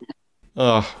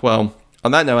 Oh, well,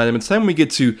 on that note, Adam, it's time we get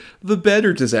to the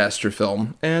better disaster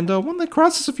film, and one that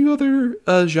crosses a few other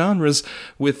genres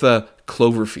with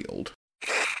Cloverfield.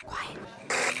 Quiet.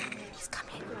 He's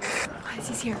coming. Quiet,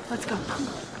 he's here. Let's go.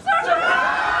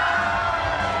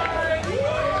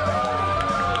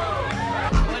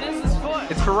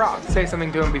 It's for Rob. Say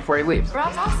something to him before he leaves.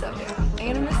 Rob's awesome.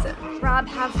 I'm gonna miss him. Rob,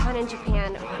 have fun in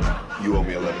Japan. You owe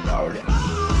me $11.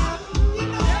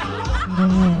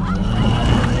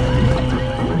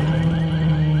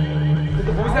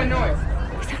 What was that noise?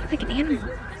 He sounded like an animal.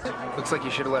 Looks like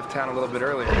you should have left town a little bit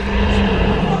earlier.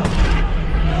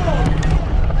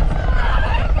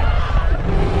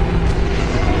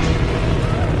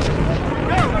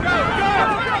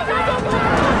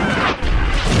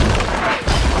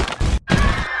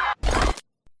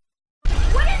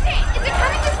 What is it? Is it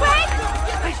coming this way?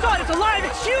 I saw it. It's alive.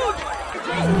 It's huge.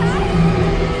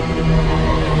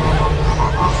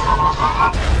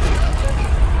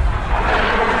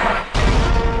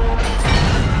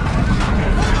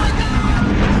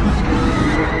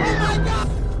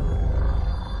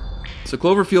 So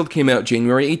Cloverfield came out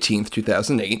January 18th,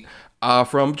 2008,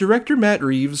 from director Matt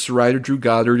Reeves, writer Drew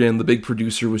Goddard, and the big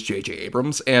producer was J.J.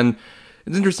 Abrams. And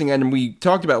it's interesting, and we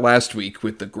talked about last week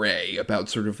with The Grey about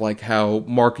sort of like how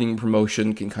marketing and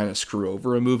promotion can kind of screw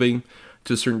over a movie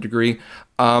to a certain degree.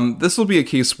 This will be a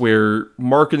case where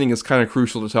marketing is kind of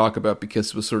crucial to talk about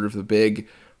because it was sort of the big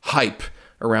hype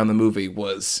around the movie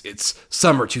was it's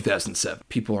summer 2007.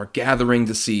 People are gathering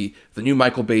to see the new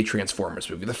Michael Bay Transformers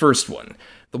movie, the first one.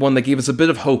 The one that gave us a bit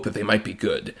of hope that they might be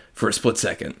good for a split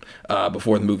second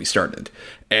before the movie started.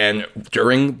 And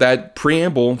during that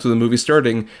preamble to the movie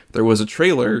starting, there was a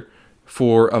trailer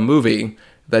for a movie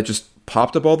that just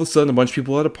popped up all of a sudden, a bunch of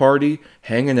people at a party,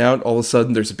 hanging out. All of a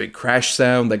sudden, there's a big crash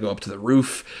sound. They go up to the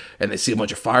roof, and they see a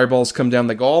bunch of fireballs come down.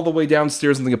 They go all the way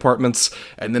downstairs in the apartments,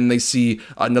 and then they see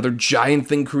another giant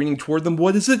thing careening toward them.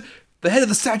 What is it? The head of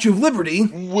the Statue of Liberty.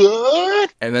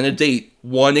 What? And then a date,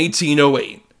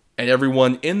 1/1808. And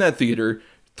everyone in that theater,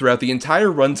 throughout the entire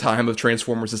runtime of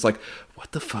Transformers, is like,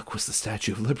 what the fuck was the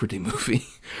Statue of Liberty movie?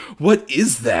 What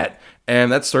is that?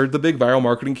 And that started the big viral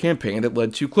marketing campaign that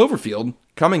led to Cloverfield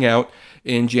coming out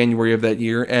in January of that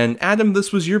year. And Adam,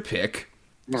 this was your pick.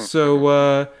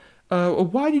 So,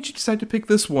 why did you decide to pick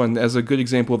this one as a good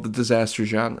example of the disaster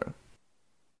genre?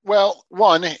 Well,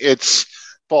 one, it's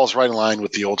falls right in line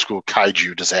with the old school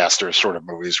kaiju disaster sort of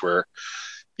movies where,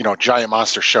 giant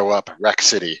monsters show up, wreck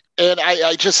city. And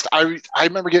I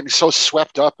remember getting so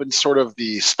swept up in sort of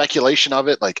the speculation of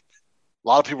it. Like, a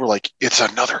lot of people were like, it's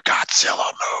another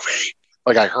Godzilla movie.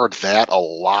 Like, I heard that a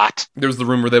lot. There was the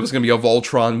rumor that it was going to be a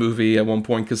Voltron movie at one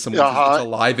point because someone said it's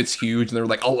alive, it's huge. And they were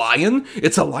like, a lion?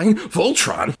 It's a lion?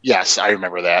 Voltron? Yes, I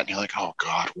remember that. And you're like, oh,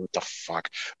 God, what the fuck?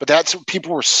 But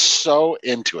people were so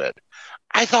into it.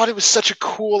 I thought it was such a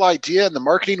cool idea, and the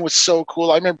marketing was so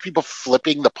cool. I remember people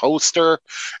flipping the poster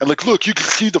and like, look, you can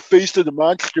see the face of the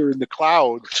monster in the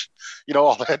clouds,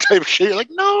 all that type of shit. You're like,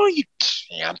 no, you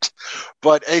can't.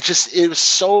 But it was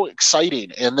so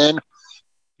exciting. And then,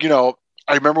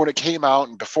 I remember when it came out,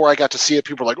 and before I got to see it,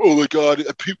 people were like, oh my God,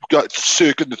 people got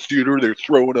sick in the theater. They're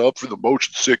throwing up for the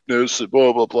motion sickness and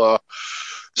blah, blah, blah.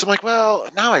 So I'm like, well,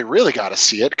 now I really got to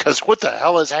see it because what the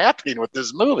hell is happening with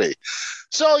this movie?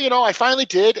 So, I finally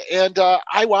did, and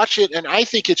I watched it, and I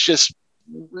think it's just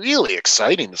really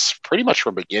exciting. It's pretty much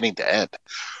from beginning to end.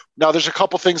 Now, there's a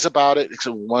couple things about it,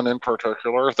 one in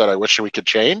particular that I wish we could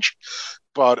change,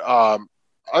 but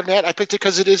other than that, I picked it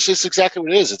because it is just exactly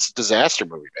what it is. It's a disaster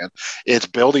movie, man. It's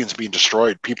buildings being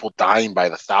destroyed, people dying by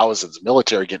the thousands,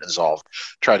 military getting involved,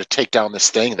 trying to take down this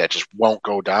thing that just won't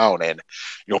go down, and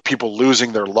people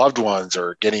losing their loved ones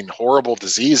or getting horrible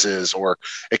diseases, or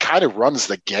it kind of runs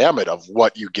the gamut of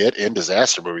what you get in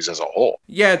disaster movies as a whole.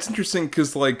 Yeah, it's interesting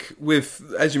because, like,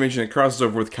 as you mentioned, it crosses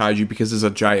over with kaiju because there's a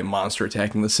giant monster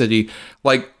attacking the city.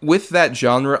 Like, with that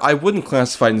genre, I wouldn't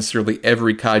classify necessarily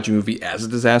every kaiju movie as a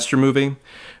disaster movie,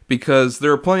 because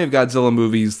there are plenty of Godzilla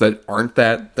movies that aren't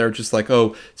that. They're just like,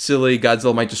 oh, silly,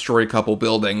 Godzilla might destroy a couple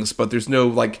buildings, but there's no,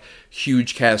 like,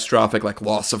 huge catastrophic, like,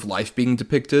 loss of life being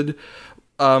depicted.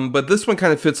 But this one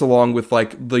kind of fits along with,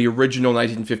 like, the original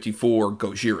 1954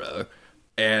 Gojira,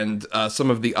 and some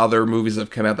of the other movies that have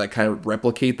come out that kind of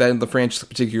replicate that in the franchise,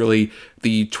 particularly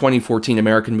the 2014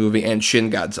 American movie and Shin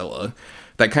Godzilla,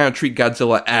 that kind of treat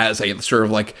Godzilla as a sort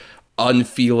of, like,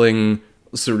 unfeeling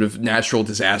sort of natural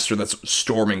disaster that's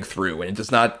storming through, and it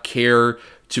does not care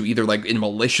to either, like, in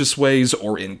malicious ways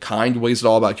or in kind ways at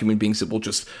all about human beings. It will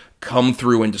just come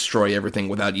through and destroy everything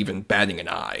without even batting an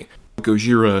eye.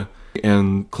 Gojira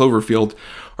and Cloverfield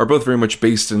are both very much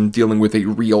based in dealing with a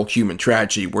real human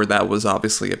tragedy, where that was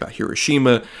obviously about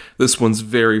Hiroshima. This one's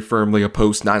very firmly a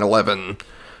post 9/11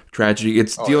 tragedy.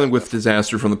 It's dealing with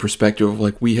disaster from the perspective of,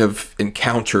 like, we have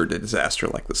encountered a disaster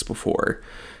like this before,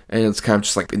 and it's kind of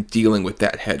just like dealing with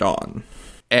that head on.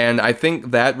 And I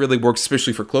think that really works,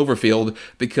 especially for Cloverfield,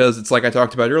 because it's like I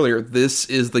talked about earlier, this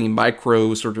is the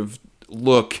micro sort of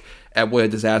look at what a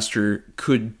disaster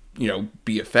could,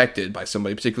 be affected by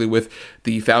somebody, particularly with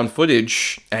the found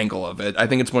footage angle of it. I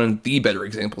think it's one of the better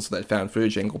examples of that found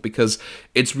footage angle, because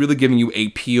it's really giving you a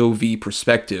POV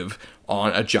perspective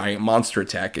on a giant monster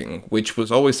attacking, which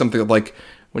was always something that, like,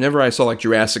 whenever I saw, like,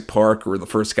 Jurassic Park or the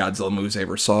first Godzilla movies I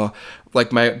ever saw,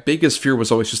 like, my biggest fear was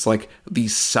always just, like, the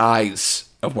size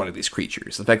of one of these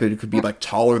creatures. The fact that it could be, like,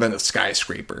 taller than a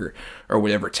skyscraper or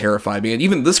whatever terrified me. And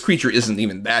even this creature isn't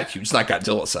even that huge. It's not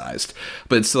Godzilla-sized.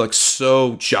 But it's still, like,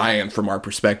 so giant from our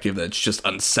perspective that it's just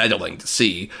unsettling to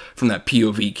see from that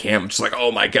POV cam. Just like,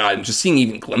 oh my God, and just seeing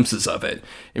even glimpses of it,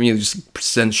 I mean, it just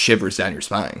sends shivers down your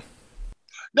spine.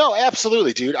 No,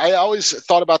 absolutely, dude. I always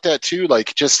thought about that, too.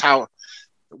 Like, just how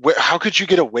could you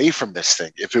get away from this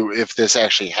thing if this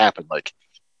actually happened? Like,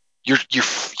 you're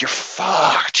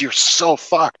fucked. You're so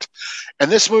fucked.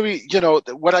 And this movie,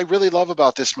 what I really love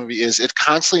about this movie is it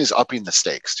constantly is upping the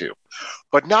stakes too,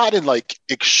 but not in, like,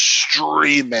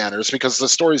 extreme manners, because the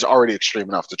story's already extreme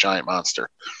enough, the giant monster.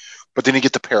 But then you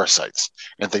get the parasites,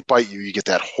 and if they bite you, you get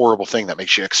that horrible thing that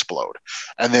makes you explode.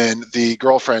 And then the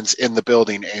girlfriend's in the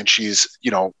building, and she's,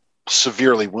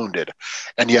 severely wounded,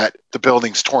 and yet the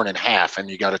building's torn in half and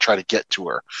you got to try to get to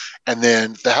her. And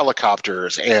then the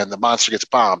helicopters and the monster gets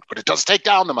bombed, but it doesn't take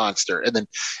down the monster. And then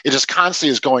it just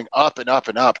constantly is going up and up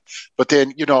and up. But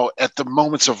then, at the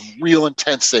moments of real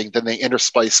intense thing, then they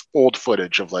intersplice old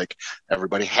footage of like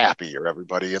everybody happy or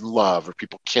everybody in love or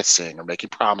people kissing or making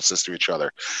promises to each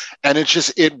other. And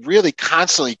it really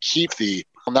constantly keep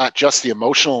not just the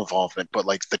emotional involvement, but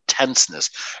like the tenseness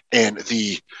and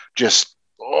the just,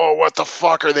 oh, what the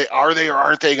fuck are they or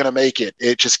aren't they going to make it?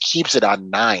 It just keeps it on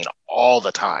 9 all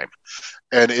the time.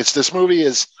 And this movie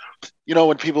is,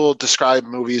 when people describe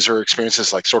movies or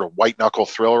experiences like sort of white knuckle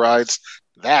thrill rides,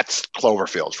 that's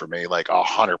Cloverfield for me, like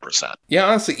 100%. Yeah,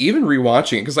 honestly, even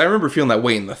rewatching it, because I remember feeling that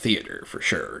way in the theater for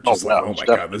sure. Just oh my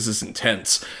God, this is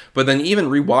intense. But then even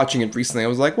rewatching it recently, I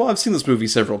was like, well, I've seen this movie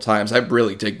several times. I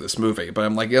really dig this movie. But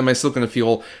I'm like, am I still going to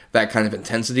feel that kind of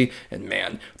intensity? And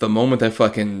man, the moment that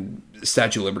fucking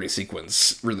Statue of Liberty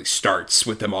sequence really starts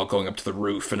with them all going up to the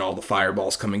roof and all the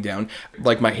fireballs coming down,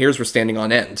 like my hairs were standing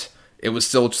on end. It was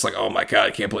still just like, oh my God, I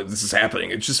can't believe this is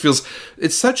happening. It just feels,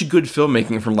 it's such good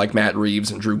filmmaking from like Matt Reeves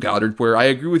and Drew Goddard, where I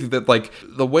agree with you that like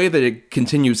the way that it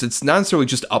continues, it's not necessarily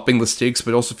just upping the stakes,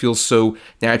 but it also feels so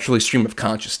naturally stream of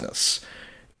consciousness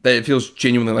that it feels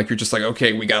genuinely like you're just like,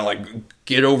 okay, we gotta like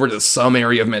get over to some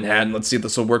area of Manhattan. Let's see if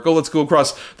this will work. Oh, let's go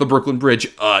across the Brooklyn Bridge.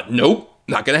 Nope.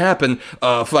 Not gonna happen.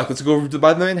 Let's go over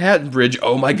by the Manhattan Bridge.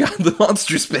 Oh my God, the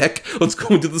monster's back. Let's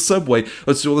go into the subway.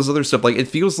 Let's do all this other stuff. Like, it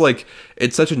feels like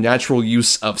it's such a natural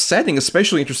use of setting,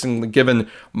 especially interestingly given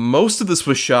most of this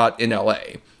was shot in LA.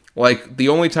 Like, the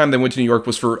only time they went to New York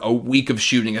was for a week of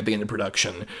shooting at the end of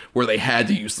production, where they had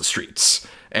to use the streets.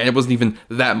 And it wasn't even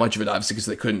that much of it, obviously, because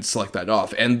they couldn't select that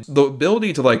off. And the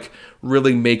ability to, like,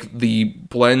 really make the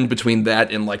blend between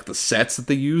that and, like, the sets that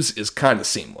they use is kind of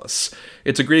seamless.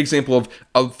 It's a great example of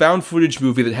a found footage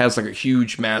movie that has, like, a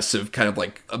huge, massive kind of,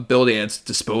 like, ability at its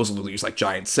disposal to use, like,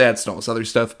 giant sets and all this other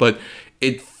stuff. But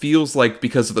it feels like,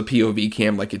 because of the POV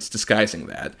cam, like, it's disguising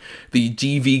that. The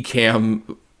DV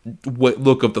cam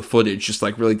look of the footage just,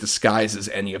 like, really disguises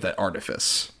any of that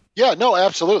artifice. Yeah, no,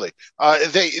 absolutely.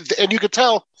 And you could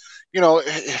tell,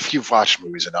 if you've watched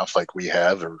movies enough like we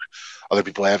have or other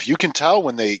people have, you can tell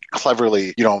when they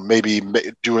cleverly, maybe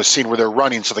do a scene where they're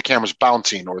running so the camera's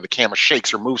bouncing or the camera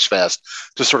shakes or moves fast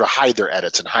to sort of hide their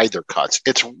edits and hide their cuts.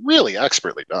 It's really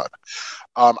expertly done.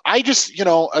 I just,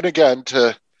 and again,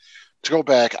 to go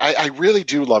back, I really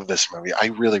do love this movie. I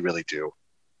really, really do.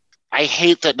 I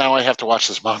hate that now I have to watch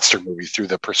this monster movie through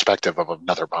the perspective of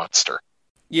another monster.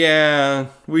 Yeah,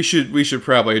 we should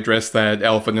probably address that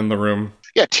elephant in the room.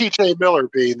 Yeah, T.J. Miller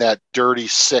being that dirty,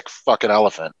 sick fucking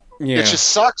elephant. Yeah. It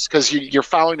just sucks because you're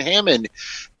following him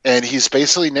and he's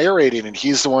basically narrating and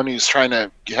he's the one who's trying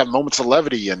to have moments of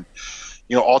levity and,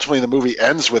 ultimately the movie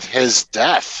ends with his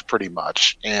death pretty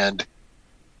much. And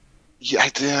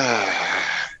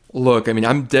look, I mean,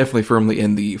 I'm definitely firmly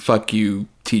in the fuck you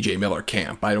T.J. Miller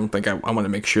camp. I don't think I want to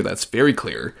make sure that's very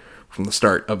clear from the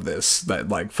start of this, that,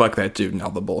 like, fuck that dude and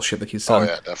all the bullshit that he's done. Oh,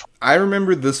 yeah, definitely. I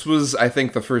remember this was, I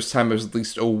think, the first time I was at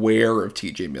least aware of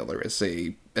T.J. Miller as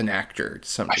an actor to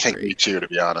some degree. I think me too, to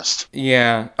be honest.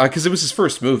 Yeah, because it was his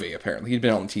first movie, apparently. He'd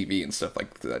been on TV and stuff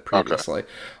like that previously.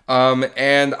 Okay.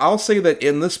 And I'll say that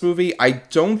in this movie, I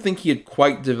don't think he had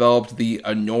quite developed the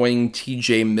annoying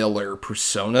T.J. Miller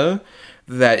persona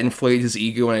that inflated his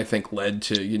ego and I think led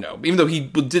to, even though he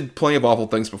did plenty of awful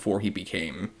things before he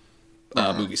became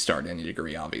movie star to any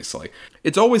degree, obviously.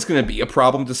 It's always going to be a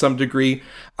problem to some degree.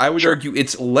 I would argue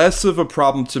it's less of a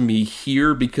problem to me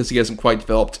here because he hasn't quite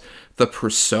developed the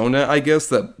persona, I guess,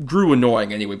 that grew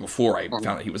annoying anyway before I found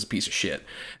out he was a piece of shit.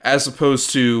 As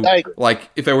opposed to, like,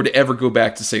 if I were to ever go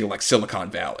back to, say, like,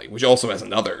 Silicon Valley, which also has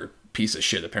another piece of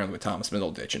shit, apparently, with Thomas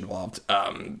Middleditch involved.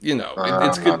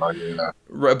 It's good.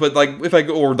 Right, but, like, if I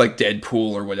go, or, like,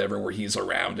 Deadpool or whatever, where he's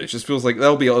around, it just feels like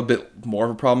that'll be a bit more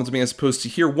of a problem to me, as opposed to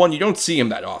here, one, you don't see him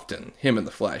that often, him in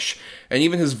the flesh. And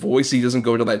even his voice, he doesn't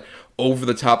go to that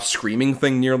over-the-top screaming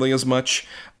thing nearly as much.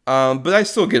 But I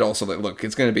still get also that, look,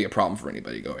 it's going to be a problem for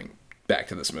anybody going back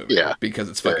to this movie. Yeah. Because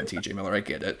it's fucking T.J. Miller, I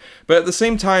get it. But at the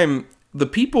same time, the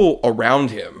people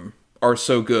around him are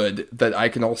so good that I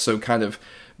can also kind of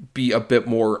be a bit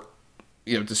more,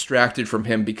 distracted from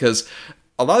him, because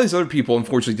a lot of these other people,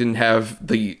 unfortunately, didn't have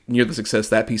the success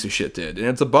that piece of shit did. And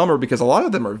it's a bummer because a lot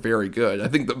of them are very good. I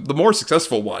think the more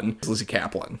successful one is Lizzie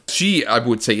Kaplan. She, I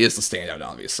would say, is the standout,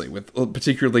 obviously, with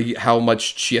particularly how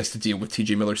much she has to deal with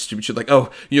T.J. Miller's stupid shit. Like,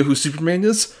 oh, you know who Superman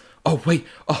is? Oh, wait,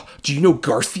 do you know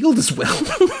Garfield as well?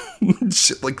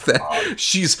 Shit like that.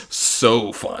 She's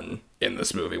so fun in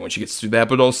this movie when she gets to do that,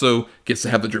 but also gets to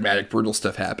have the dramatic, brutal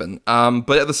stuff happen.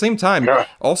 But at the same time,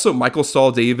 also Michael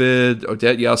Stahl David,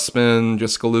 Odette Yusman,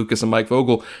 Jessica Lucas, and Mike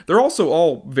Vogel, they're also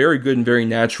all very good and very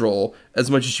natural,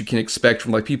 as much as you can expect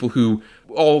from like people who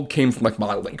all came from like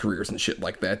modeling careers and shit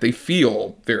like that. They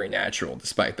feel very natural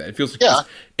despite that. It feels like he's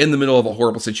in the middle of a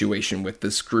horrible situation with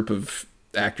this group of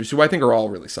actors who I think are all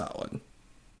really solid.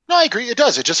 No, I agree. It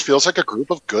does. It just feels like a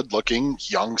group of good-looking,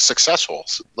 young, successful,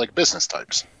 like business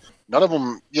types. None of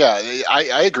them,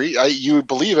 I agree. You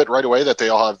believe it right away that they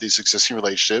all have these existing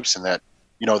relationships and that,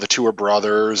 you know, the two are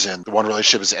brothers and the one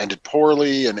relationship has ended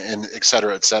poorly and et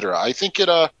cetera, et cetera. I think it,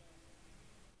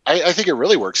 I think it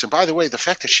really works. And by the way, the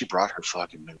fact that she brought her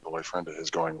fucking new boyfriend to his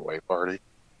going away party.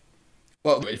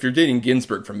 Well, if you're dating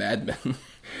Ginsburg from Mad Men,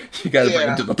 you gotta bring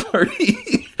him to the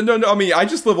party. No, I mean, I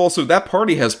just love also, that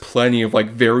party has plenty of, like,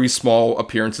 very small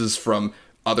appearances from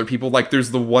other people. Like, there's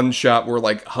the one shot where,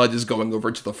 like, HUD is going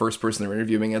over to the first person they're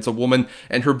interviewing, and it's a woman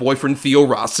and her boyfriend, Theo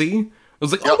Rossi. I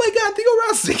was like, oh my god, Theo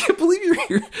Rossi, I can't believe you're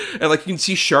here. And, like, you can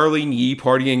see Charlene Yee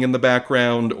partying in the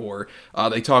background, or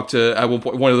they talk to, at one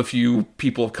point, one of the few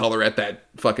people of color at that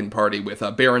fucking party with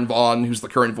Baron Vaughn, who's the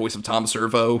current voice of Tom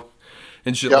Servo.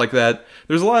 And shit like that.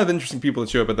 There's a lot of interesting people that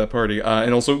show up at that party.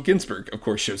 And also Ginsburg, of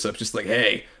course, shows up just like,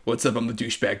 hey, what's up? I'm the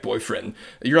douchebag boyfriend.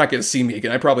 You're not going to see me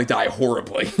again. I probably die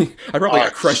horribly. I probably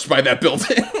got crushed by that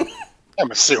building. I'm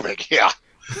assuming, yeah.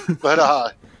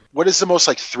 But what is the most,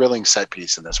 like, thrilling set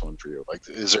piece in this one for you? Like,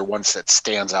 is there one that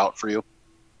stands out for you?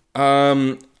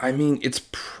 I mean, it's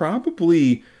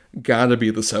probably got to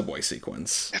be the subway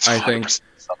sequence. It's 100% I think.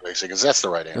 Subway sequence. That's the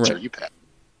right answer. Right. You bet.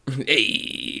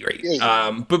 Hey, right.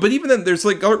 Yeah. But even then, there's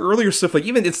like earlier stuff. Like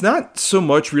even it's not so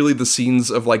much really the scenes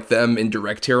of like them in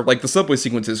direct terror. Like the subway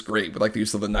sequence is great, but like the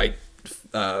use of the night,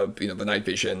 the night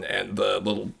vision and the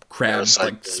little crabs,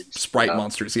 like sprite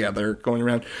monsters. Yeah, they're going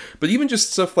around. But even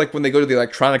just stuff like when they go to the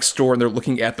electronics store and they're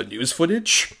looking at the news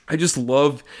footage. I just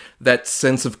love that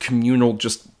sense of communal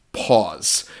just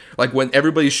pause. Like when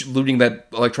everybody's looting that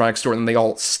electronics store and then they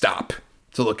all stop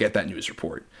to look at that news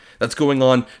report that's going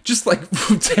on just like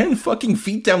 10 fucking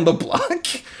feet down the block,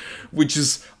 which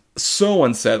is so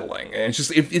unsettling. And it's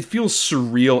just, it feels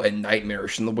surreal and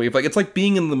nightmarish in the way of like, it's like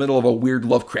being in the middle of a weird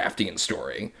Lovecraftian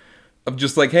story of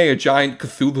just like, hey, a giant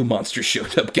Cthulhu monster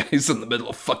showed up, guys, in the middle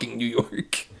of fucking New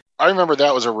York. I remember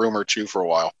that was a rumor too for a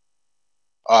while.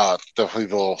 The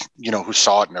people, you know, who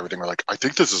saw it and everything were like, I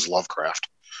think this is Lovecraft.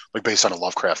 Like based on a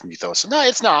Lovecraft mythos. No,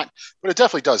 it's not, but it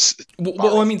definitely does.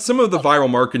 Well, I mean, some of the viral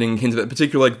marketing hinted at,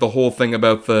 particularly like the whole thing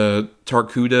about the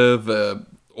Tarkuda, the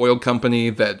oil company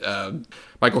that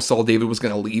Michael Saul David was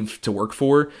going to leave to work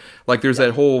for. Like, there's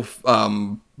that whole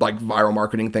like viral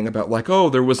marketing thing about like, oh,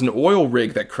 there was an oil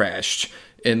rig that crashed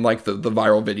in like the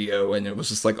viral video, and it was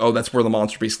just like, oh, that's where the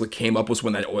monster basically came up, was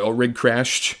when that oil rig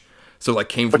crashed. So like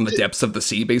came from the depths of the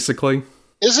sea, basically.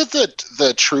 Is it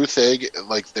the true thing,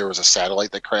 like there was a satellite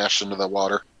that crashed into the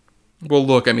water? Well,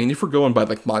 look, I mean, if we're going by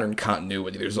like modern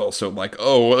continuity, there's also like,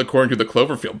 oh, according to the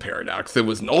Cloverfield paradox, there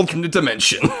was an alternate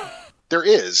dimension. There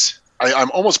is. I'm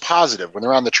almost positive when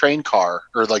they're on the train car,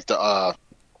 or like the...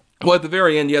 Well, at the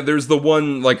very end, yeah, there's the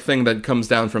one like thing that comes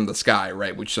down from the sky,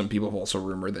 right? Which some people have also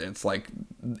rumored that it's like,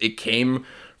 it came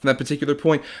from that particular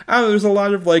point. I don't know, there's a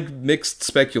lot of like mixed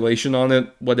speculation on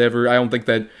it, whatever. I don't think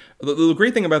that... The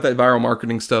great thing about that viral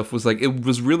marketing stuff was like, it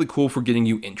was really cool for getting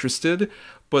you interested,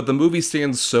 but the movie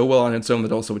stands so well on its own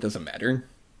that also it doesn't matter,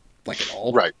 like at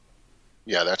all. Right.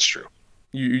 Yeah, that's true.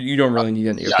 You don't really need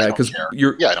any of that because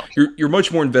you're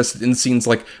much more invested in scenes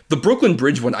like the Brooklyn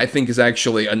Bridge one. I think is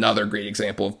actually another great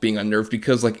example of being unnerved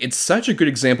because like it's such a good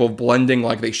example of blending.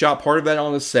 Like they shot part of that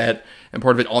on the set and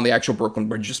part of it on the actual Brooklyn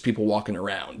Bridge, just people walking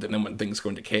around, and then when things go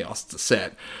into chaos, it's a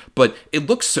set. But it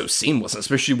looks so seamless,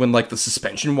 especially when like the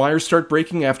suspension wires start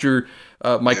breaking after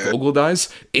Mike Vogel dies.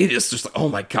 It is just like, oh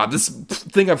my god, this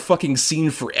thing I've fucking seen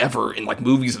forever in like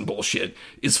movies and bullshit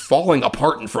is falling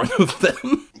apart in front of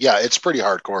them. Yeah, it's pretty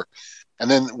hardcore. And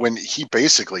then when he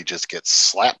basically just gets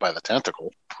slapped by the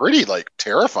tentacle, pretty like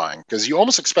terrifying because you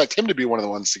almost expect him to be one of the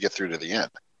ones to get through to the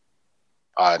end.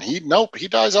 And he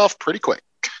dies off pretty quick.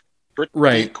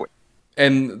 Pretty quick.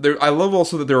 And I love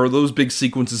also that there are those big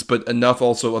sequences, but enough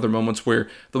also other moments where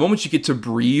the moments you get to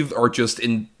breathe are just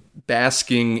in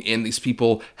basking in these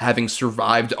people having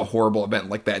survived a horrible event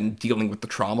like that and dealing with the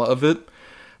trauma of it.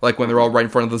 Like when they're all right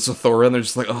in front of the Zathura and they're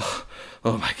just like, oh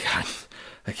my god,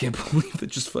 I can't believe that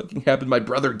just fucking happened. My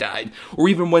brother died. Or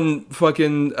even when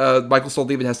fucking Michael Saul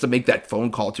David has to make that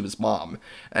phone call to his mom.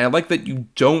 And I like that you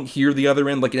don't hear the other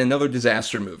end. Like in another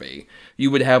disaster movie, you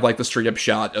would have like the straight up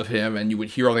shot of him and you would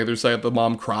hear on the other side of the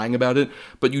mom crying about it.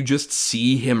 But you just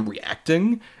see him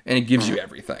reacting and it gives you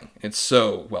everything. It's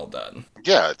so well done.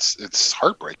 Yeah, it's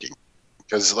heartbreaking.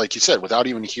 Because like you said, without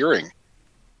even hearing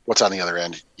what's on the other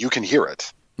end, you can hear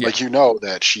it. Yeah. Like you know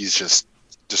that she's just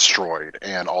destroyed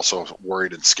and also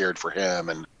worried and scared for him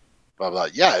and blah blah.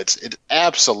 Yeah, it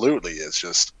absolutely is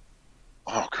just,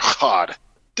 oh god.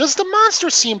 Does the monster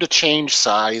seem to change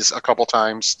size a couple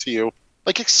times to you?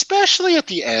 Like especially at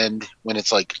the end when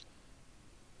it's like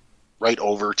right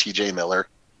over TJ Miller.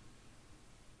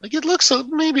 Like it looks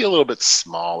maybe a little bit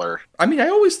smaller. I mean, I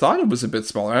always thought it was a bit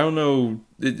smaller. I don't know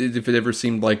if it ever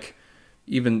seemed like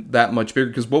even that much bigger,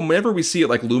 because whenever we see it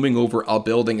like looming over a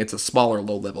building, it's a smaller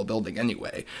low-level building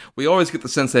anyway. We always get the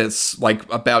sense that it's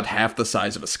like about half the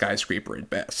size of a skyscraper at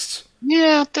best.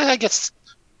 Yeah, I guess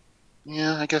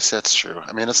that's true.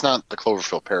 I mean, it's not the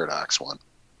Cloverfield Paradox one.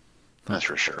 That's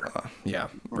for sure. Yeah,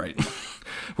 right.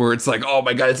 Where it's like, oh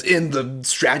my god, it's in the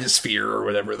stratosphere or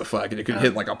whatever the fuck, and it could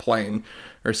hit like a plane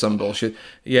or some bullshit.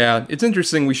 Yeah, it's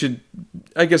interesting. We should,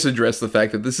 I guess, address the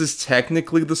fact that this is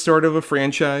technically the start of a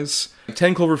franchise.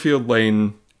 10 Cloverfield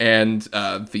Lane and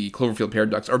the Cloverfield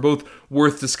Paradox are both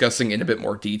worth discussing in a bit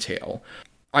more detail.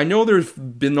 I know there's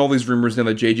been all these rumors now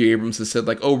that J.J. Abrams has said,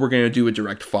 like, oh, we're going to do a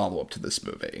direct follow-up to this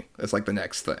movie. That's, like, the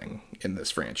next thing in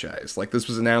this franchise. Like, this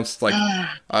was announced, like,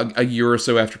 a year or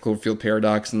so after Cloverfield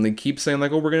Paradox, and they keep saying,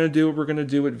 like, oh, we're going to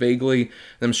do it vaguely. And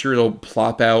I'm sure it'll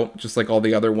plop out, just like all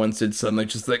the other ones did suddenly,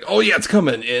 just like, oh, yeah, it's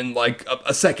coming in, like,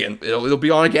 a second. It'll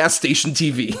be on a gas station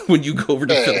TV when you go over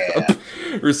to fill up,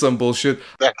 or some bullshit.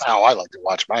 That's how I like to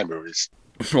watch my movies.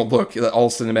 Well, look, all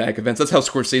cinematic events. That's how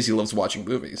Scorsese loves watching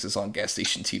movies, is on gas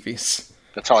station TVs.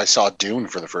 That's how I saw Dune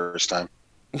for the first time.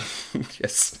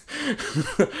 Yes.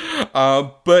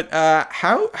 But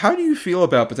how do you feel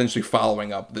about potentially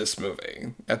following up this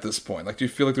movie at this point? Like, do you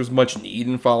feel like there's much need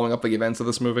in following up the events of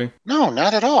this movie? No,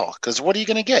 not at all. Because what are you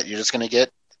going to get? You're just going to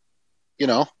get,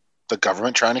 the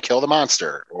government trying to kill the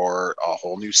monster, or a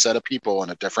whole new set of people in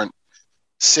a different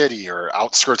city or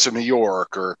outskirts of New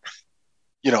York, or,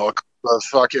 the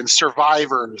fucking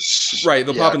survivors. Right,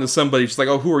 they'll pop into somebody, just like,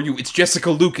 oh, who are you? It's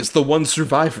Jessica Lucas, the one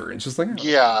survivor. And it's just like, oh,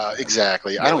 yeah,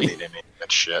 exactly. Really? I don't need any of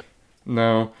that shit.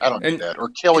 No. I don't need that. Or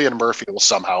Cillian Murphy will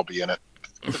somehow be in it.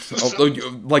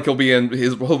 Like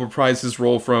he'll reprise his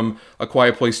role from A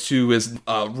Quiet Place 2 as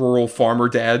rural farmer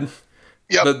dad.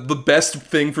 Yep. The best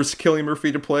thing for Cillian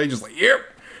Murphy to play, just like,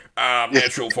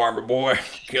 natural farmer boy,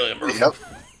 Cillian Murphy. Yep.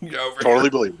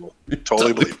 Totally believable.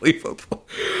 Totally believable.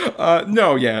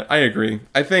 No, yeah, I agree.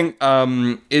 I think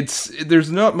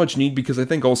there's not much need, because I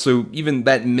think also even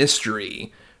that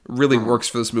mystery really works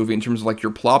for this movie in terms of, like,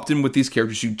 you're plopped in with these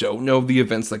characters. You don't know the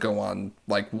events that go on,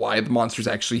 like why the monster's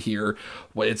actually here,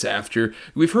 what it's after.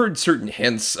 We've heard certain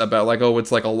hints about, like, oh,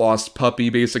 it's like a lost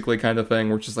puppy basically kind of thing,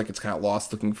 which is like it's kind of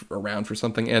lost looking around for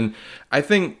something. And I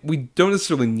think we don't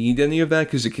necessarily need any of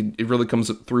that, because it really comes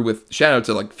through with, shout out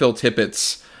to like Phil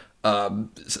Tippett's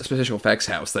special effects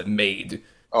house that made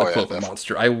the Clover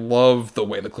Monster. I love the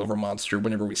way the Clover Monster,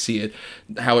 whenever we see it,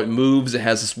 how it moves. It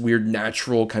has this weird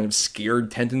natural kind of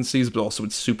scared tendencies, but also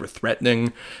it's super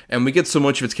threatening. And we get so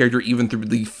much of its character even through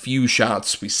the few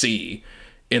shots we see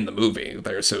in the movie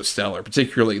that are so stellar.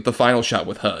 Particularly the final shot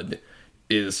with HUD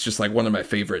is just like one of my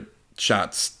favorite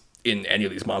shots in any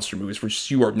of these monster movies, where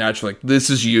you are naturally like, this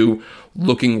is you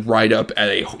looking right up at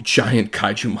a giant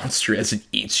kaiju monster as it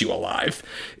eats you alive.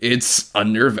 It's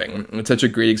unnerving. It's such a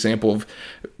great example of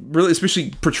really,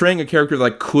 especially portraying a character that,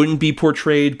 like, couldn't be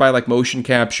portrayed by like motion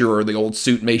capture or the old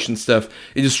suitmation stuff.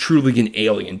 It is truly an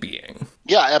alien being.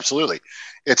 Yeah, absolutely.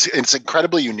 It's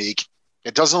incredibly unique.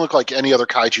 It doesn't look like any other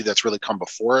kaiju that's really come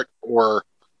before it, or,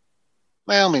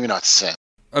 well, maybe not since.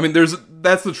 I mean,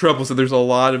 that's the trouble. So there's a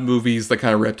lot of movies that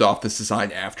kind of ripped off this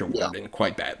design afterward, and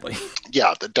quite badly.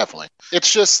 Yeah, definitely.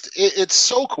 It's just, it's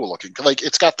so cool looking. Like,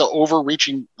 it's got the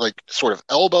overreaching, like, sort of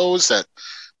elbows that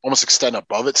almost extend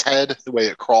above its head, the way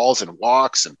it crawls and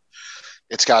walks. And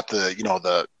it's got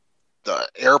the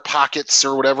air pockets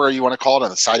or whatever you want to call it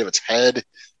on the side of its head.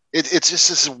 It's just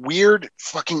this weird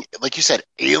fucking, like you said,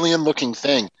 alien looking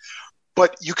thing.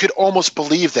 But you could almost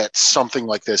believe that something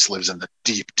like this lives in the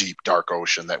deep, deep, dark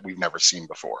ocean that we've never seen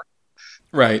before.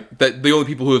 Right. That the only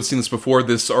people who have seen this before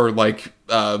this are, like,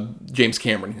 James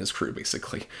Cameron and his crew,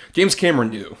 basically. James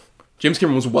Cameron knew. James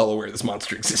Cameron was well aware this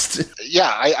monster existed.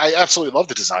 Yeah, I absolutely love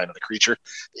the design of the creature.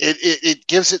 It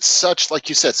gives it such, like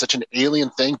you said, such an alien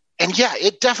thing. And yeah,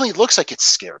 it definitely looks like it's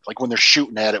scared. Like when they're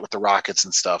shooting at it with the rockets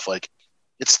and stuff. Like,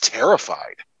 it's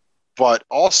terrified, but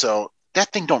also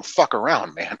that thing don't fuck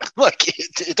around, man. Like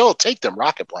it don't take them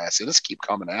rocket blasts. It just keep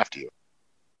coming after you.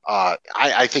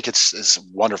 I think it's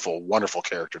wonderful, wonderful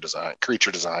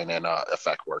creature design, and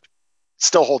effect work.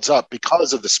 Still holds up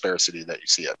because of the sparsity that you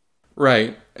see it.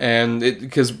 Right, and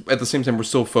because at the same time we're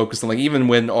still focused on, like, even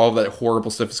when all that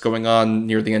horrible stuff is going on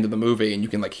near the end of the movie, and you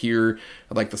can like hear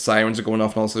like the sirens are going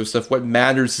off and all this other stuff. What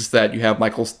matters is that you have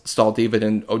Michael Stahl David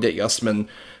and Odette Yustman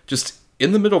just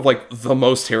in the middle of like the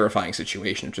most terrifying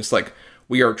situation. Just like,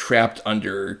 we are trapped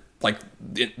under like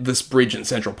this bridge in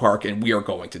Central Park, and we are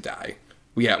going to die.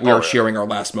 We are sharing our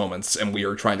last moments, and we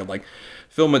are trying to like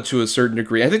film it to a certain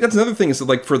degree. I think that's another thing, is that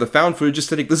like for the found footage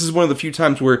aesthetic, this is one of the few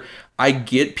times where I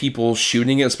get people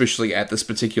shooting it, especially at this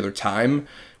particular time,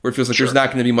 where it feels like there's not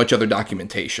going to be much other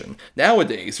documentation.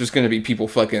 Nowadays, there's going to be people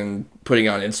fucking putting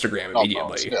on Instagram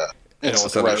immediately. And all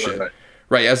this other shit.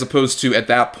 Right, as opposed to at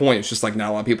that point, it's just like not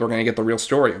a lot of people are going to get the real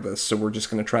story of this, so we're just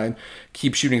going to try and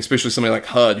keep shooting, especially somebody like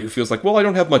HUD, who feels like, well, I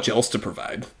don't have much else to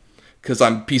provide, because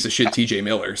I'm a piece of shit TJ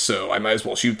Miller, so I might as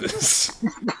well shoot this.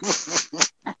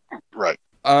 Right.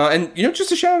 And, you know,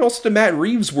 just a shout out also to Matt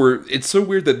Reeves, where it's so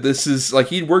weird that this is, like,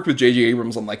 he'd worked with J.J.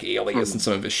 Abrams on, like, Alias and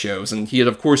some of his shows, and he had,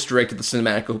 of course, directed the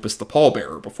cinematic opus The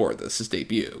Pallbearer before this, his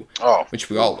debut. Oh. Which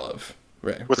we all love.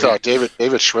 Right. With David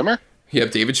Schwimmer? Yeah,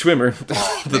 David Schwimmer.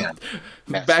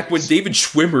 Back when David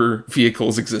Schwimmer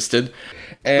vehicles existed.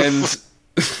 And...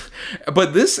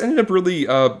 But this ended up really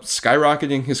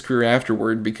skyrocketing his career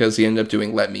afterward, because he ended up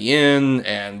doing Let Me In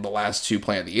and the last two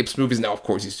Planet of the Apes movies. Now, of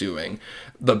course, he's doing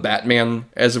The Batman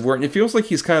as of word. And it feels like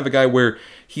he's kind of a guy where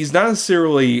he's not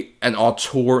necessarily an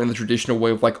auteur in the traditional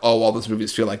way of like, oh, all those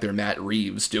movies feel like they're Matt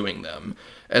Reeves doing them,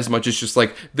 as much as just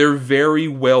like they're very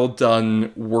well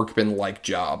done workman-like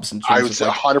jobs. I was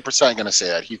 100% going to say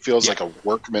that. He feels like a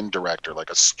workman director,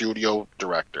 like a studio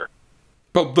director.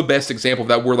 But the best example of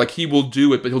that, where like he will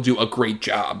do it, but he'll do a great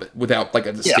job without like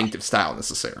a distinctive style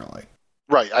necessarily.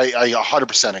 Right, I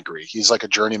 100% agree. He's like a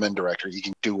journeyman director. He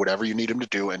can do whatever you need him to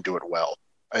do and do it well.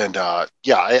 And I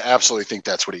absolutely think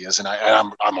that's what he is, and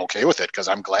I'm okay with it, because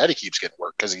I'm glad he keeps getting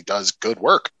work, because he does good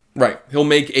work. Right, he'll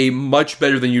make a much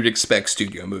better than you'd expect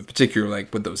studio movie, particularly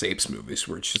like with those Apes movies,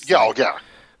 where it's just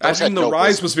I mean, The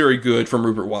Rise was very good from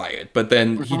Rupert Wyatt, but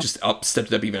then he just stepped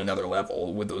it up even another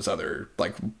level with those other,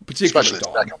 like, particularly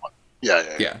Dawn.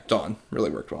 Yeah, Dawn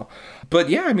really worked well. But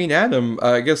yeah, I mean, Adam,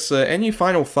 I guess any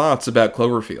final thoughts about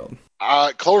Cloverfield?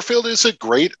 Cloverfield is a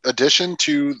great addition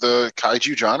to the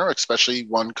kaiju genre, especially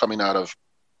one coming out of,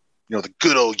 you know, the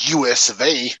good old US of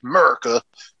A, America.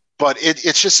 But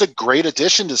it's just a great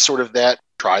addition to sort of that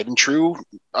tried and true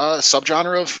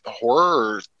subgenre of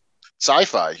horror or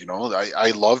sci-fi. You know, I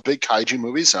love big kaiju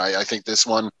movies, and I think this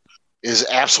one is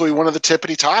absolutely one of the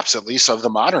tippity tops, at least of the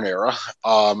modern era.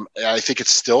 I think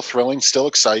it's still thrilling, still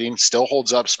exciting, still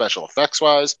holds up special effects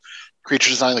wise.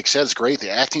 Creature design, like I said, is great. The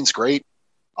acting's great.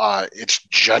 It's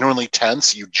genuinely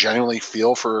tense. You genuinely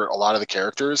feel for a lot of the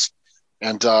characters,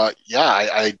 and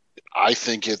I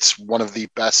think it's one of the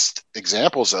best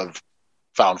examples of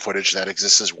found footage that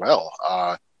exists as well.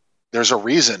 There's a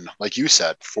reason, like you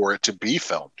said, for it to be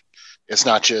filmed. It's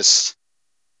not just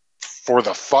for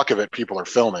the fuck of it people are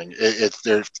filming.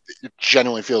 It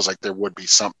genuinely feels like there would be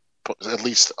at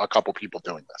least a couple people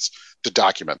doing this to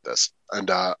document this. And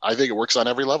I think it works on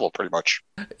every level pretty much.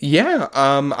 Yeah,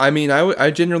 I mean,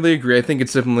 I generally agree. I think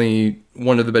it's definitely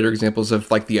one of the better examples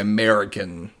of like the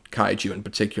American kaiju in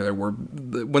particular, where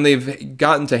when they've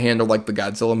gotten to handle like the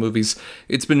Godzilla movies,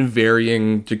 it's been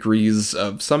varying degrees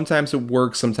of sometimes it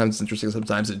works, sometimes it's interesting,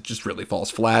 sometimes it just really falls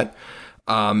flat.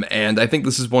 And I think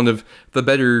this is one of the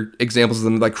better examples of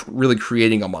them like really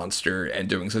creating a monster and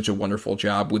doing such a wonderful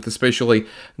job with, especially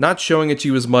not showing it to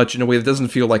you as much in a way that doesn't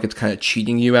feel like it's kind of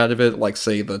cheating you out of it, like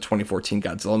say the 2014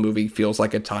 Godzilla movie feels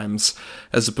like at times,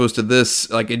 as opposed to this.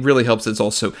 Like, it really helps that it's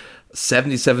also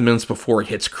 77 minutes before it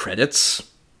hits credits,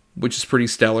 which is pretty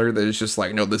stellar. That it's just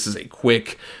like, no, this is a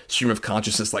quick stream of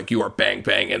consciousness, like you are bang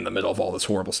bang in the middle of all this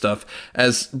horrible stuff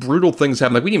as brutal things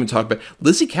happen. Like, we didn't even talk about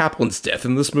Lizzie Kaplan's death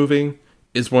in this movie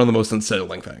is one of the most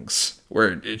unsettling things,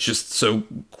 where it's just so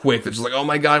quick that it's like, oh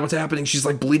my god, what's happening? She's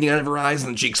like bleeding out of her eyes, and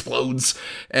then she explodes,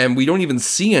 and we don't even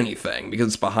see anything because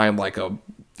it's behind like a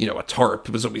tarp,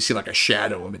 so we see like a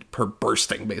shadow of it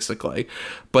bursting basically.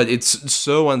 But it's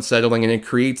so unsettling, and it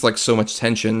creates like so much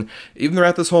tension. Even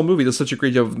throughout this whole movie, does such a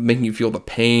great job of making you feel the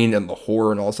pain and the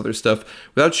horror and all this other stuff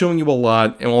without showing you a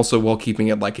lot, and also while keeping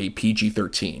it like a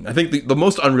PG-13. I think the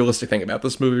most unrealistic thing about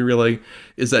this movie really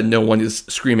is that no one is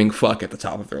screaming fuck at the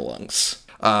top of their lungs.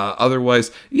 Otherwise,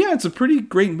 yeah, it's a pretty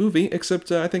great movie,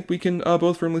 except I think we can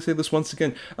both firmly say this once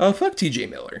again. Fuck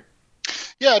TJ Miller.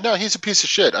 Yeah, no, he's a piece of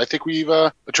shit. I think we've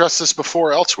addressed this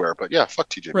before elsewhere, but yeah, fuck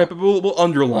TJ. Right, but we'll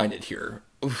underline it here.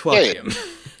 Fuck him.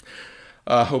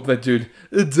 Hope that dude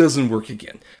doesn't work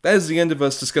again. That is the end of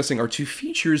us discussing our two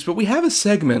features, but we have a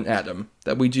segment, Adam,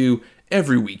 that we do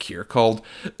every week here called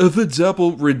The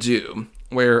Double Redo,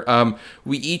 where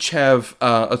we each have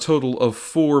a total of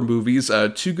 4 movies,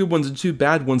 2 good ones and 2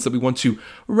 bad ones that we want to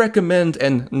recommend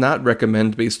and not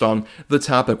recommend based on the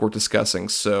topic we're discussing.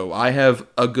 So I have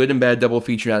a good and bad double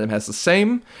feature, Adam has the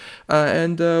same,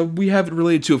 and we have it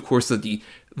related to, of course, the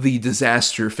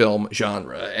disaster film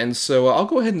genre. And so I'll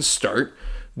go ahead and start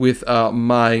with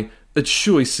my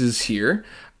choices here.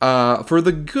 For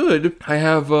the good, I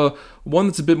have one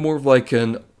that's a bit more of like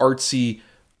an artsy,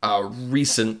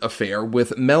 recent affair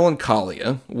with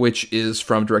Melancholia, which is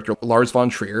from director Lars von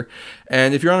Trier.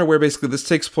 And if you're unaware, basically this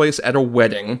takes place at a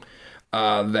wedding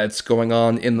that's going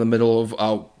on in the middle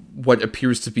of what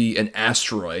appears to be an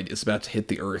asteroid is about to hit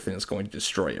the Earth and is going to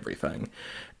destroy everything.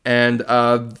 And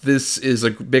this is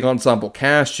a big ensemble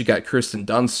cast. You got Kirsten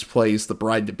Dunst plays the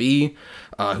bride-to-be,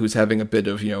 who's having a bit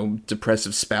of,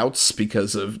 depressive spouts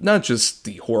because of not just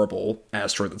the horrible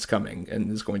asteroid that's coming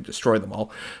and is going to destroy them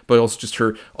all, but also just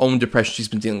her own depression she's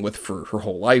been dealing with for her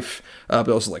whole life. But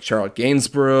also like Charlotte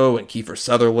Gainsborough and Kiefer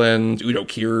Sutherland, Udo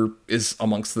Kier is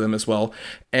amongst them as well.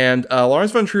 And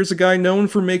Lars von Trier is a guy known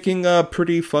for making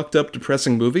pretty fucked up,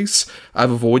 depressing movies.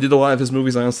 I've avoided a lot of his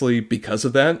movies, honestly, because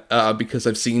of that, because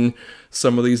I've seen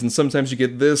some of these, and sometimes you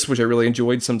get this, which I really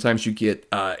enjoyed, sometimes you get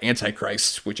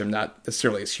Antichrist, which I'm not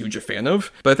necessarily as huge a fan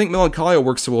of. But I think Melancholia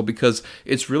works so well because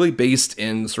it's really based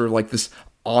in sort of like this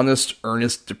honest,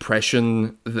 earnest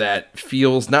depression that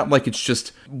feels not like it's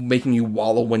just making you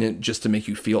wallow in it just to make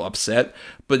you feel upset,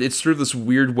 but it's sort of this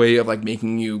weird way of like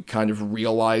making you kind of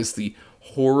realize the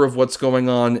horror of what's going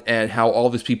on and how all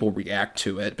these people react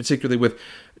to it, particularly with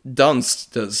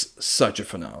Dunst does such a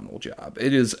phenomenal job.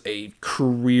 It is a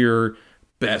career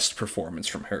best performance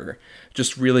from her.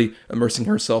 Just really immersing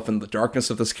herself in the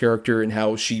darkness of this character and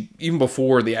how she, even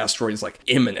before the asteroid is like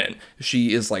imminent,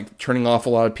 she is like turning off a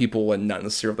lot of people and not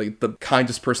necessarily the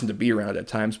kindest person to be around at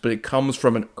times, but it comes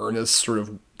from an earnest sort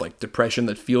of like depression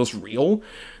that feels real,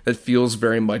 that feels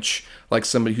very much like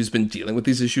somebody who's been dealing with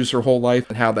these issues her whole life,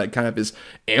 and how that kind of is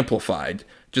amplified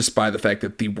just by the fact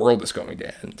that the world is going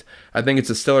to end. I think it's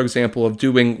a stellar example of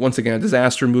doing, once again, a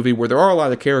disaster movie where there are a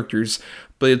lot of characters,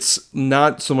 but it's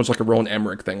not so much like a Roland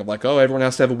Emmerich thing of like, oh, everyone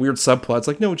has to have a weird subplot. It's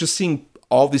like, no, just seeing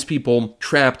all these people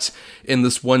trapped in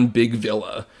this one big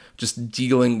villa, just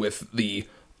dealing with the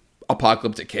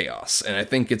apocalyptic chaos. And I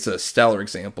think it's a stellar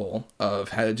example of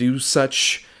how to do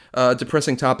such a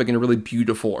depressing topic in a really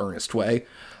beautiful, earnest way.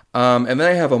 And then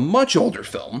I have a much older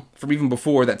film from even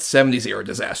before that 70s era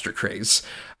disaster craze.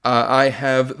 I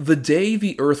have The Day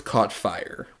the Earth Caught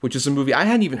Fire, which is a movie I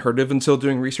hadn't even heard of until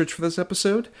doing research for this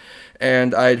episode.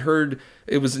 And I'd heard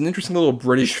it was an interesting little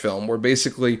British film where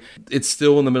basically it's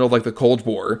still in the middle of like the Cold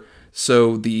War.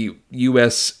 So the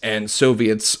US and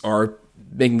Soviets are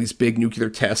making these big nuclear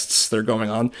tests that are going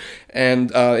on.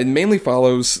 And it mainly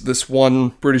follows this one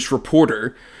British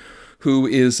reporter who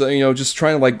is, just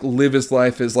trying to, like, live his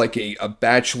life as, like, a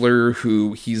bachelor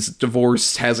who he's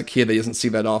divorced, has a kid that he doesn't see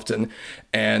that often,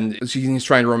 and he's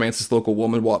trying to romance this local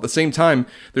woman, while at the same time,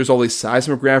 there's all these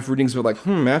seismograph readings of, like,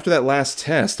 after that last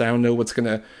test, I don't know what's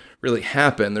gonna really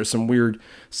happen. There's some weird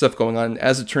stuff going on.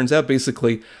 As it turns out,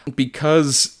 basically,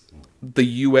 because the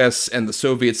US and the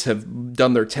Soviets have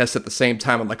done their tests at the same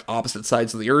time on, like, opposite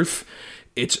sides of the Earth,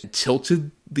 it's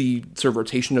tilted the sort of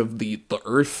rotation of the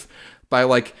Earth by,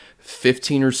 like,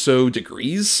 15 or so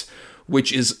degrees,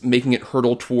 which is making it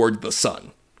hurtle toward the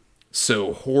sun.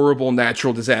 So horrible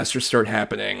natural disasters start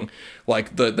happening,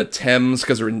 like the Thames,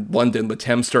 because they're in London, the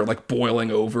Thames start like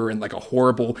boiling over and like a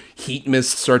horrible heat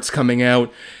mist starts coming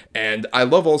out. And I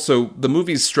love also the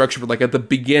movie's structure, but like at the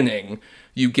beginning,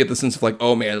 you get the sense of like,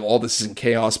 oh man, all this is in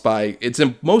chaos it's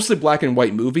a mostly black and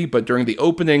white movie, but during the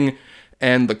opening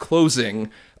and the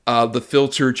closing, the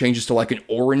filter changes to like an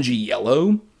orangey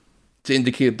yellow, to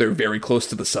indicate they're very close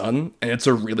to the sun, and it's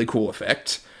a really cool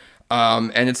effect.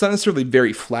 And it's not necessarily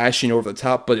very flashy and over the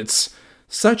top, but it's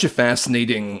such a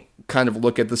fascinating kind of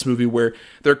look at this movie where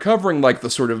they're covering like the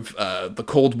sort of the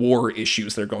Cold War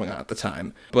issues that are going on at the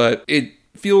time. But it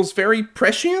feels very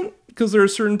prescient, because there are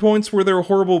certain points where there are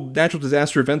horrible natural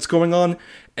disaster events going on,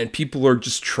 and people are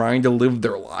just trying to live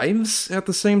their lives at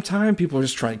the same time. People are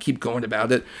just trying to keep going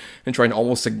about it and trying to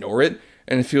almost ignore it.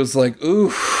 And it feels like,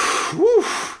 ooh.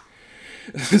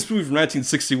 this movie from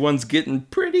 1961's getting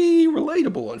pretty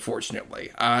relatable,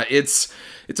 unfortunately. It's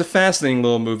a fascinating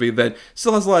little movie that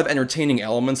still has a lot of entertaining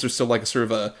elements. There's still like a sort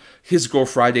of a His Girl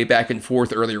Friday back and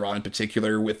forth earlier on, in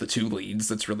particular, with the two leads.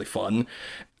 That's really fun.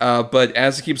 But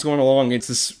as it keeps going along, it's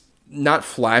this not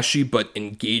flashy, but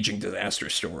engaging disaster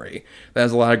story that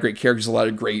has a lot of great characters, a lot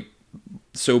of great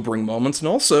sobering moments, and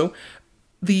also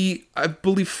the, I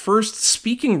believe, first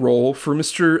speaking role for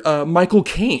Mr. Michael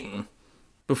Caine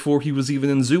before he was even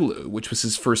in Zulu, which was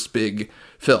his first big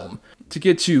film. To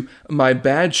get to my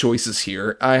bad choices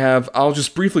here, I'll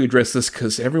just briefly address this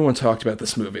because everyone talked about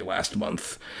this movie last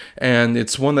month, and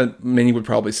it's one that many would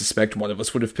probably suspect one of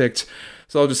us would have picked.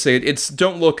 So I'll just say it. It's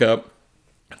Don't Look Up,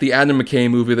 the Adam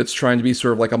McKay movie that's trying to be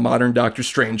sort of like a modern Doctor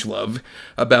Strangelove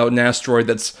about an asteroid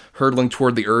that's hurtling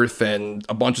toward the Earth, and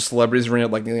a bunch of celebrities are in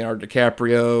it, like Leonardo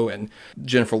DiCaprio and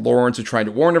Jennifer Lawrence, are trying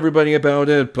to warn everybody about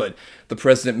it, but the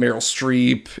president, Meryl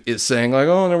Streep, is saying like,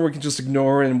 oh no, we can just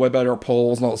ignore it, and what about our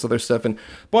polls and all this other stuff, and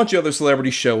a bunch of other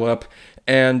celebrities show up,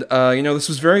 and this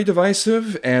was very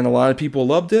divisive, and a lot of people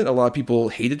loved it, a lot of people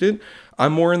hated it.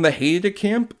 I'm more in the hated it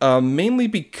camp, mainly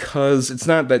because it's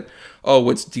not that,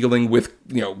 it's dealing with,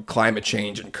 climate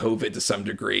change and COVID to some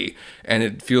degree, and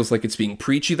it feels like it's being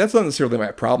preachy. That's not necessarily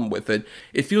my problem with it.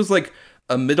 It feels like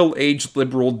a middle-aged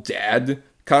liberal dad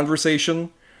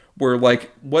conversation, where,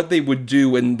 like, what they would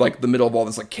do in, like, the middle of all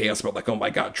this, like, chaos about, like, oh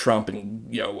my god, Trump and,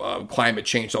 climate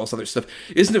change, all this other stuff.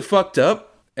 Isn't it fucked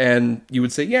up? And you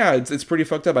would say, yeah, it's pretty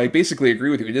fucked up. I basically agree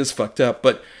with you. It is fucked up,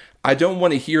 but I don't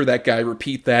want to hear that guy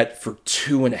repeat that for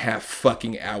 2.5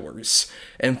 fucking hours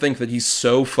and think that he's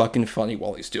so fucking funny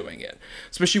while he's doing it.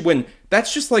 Especially when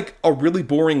that's just like a really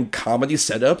boring comedy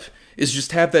setup, is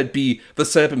just have that be the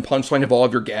setup and punchline of all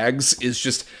of your gags, is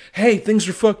just, hey, things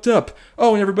are fucked up.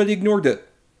 Oh, and everybody ignored it.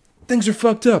 Things are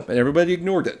fucked up, and everybody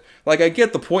ignored it. Like, I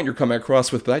get the point you're coming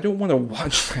across with, but I don't want to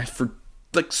watch that for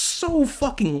like so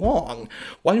fucking long.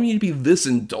 Why do we need to be this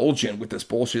indulgent with this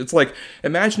bullshit? It's like,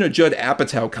 imagine a Judd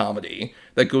Apatow comedy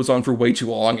that goes on for way too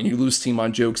long and you lose steam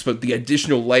on jokes, but the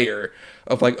additional layer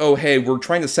of like, oh hey, we're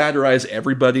trying to satirize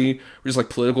everybody, we're just like,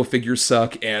 political figures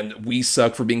suck and we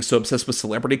suck for being so obsessed with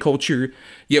celebrity culture,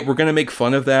 yet we're gonna make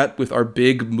fun of that with our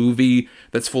big movie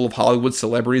that's full of Hollywood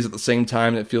celebrities at the same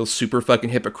time, and it feels super fucking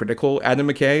hypocritical, Adam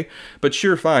McKay. But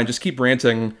sure, fine, just keep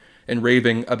ranting and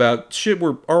raving about shit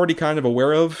we're already kind of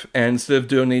aware of, and instead of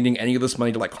donating any of this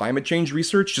money to like climate change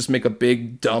research, just make a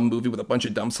big dumb movie with a bunch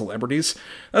of dumb celebrities.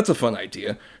 That's a fun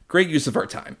idea. Great use of our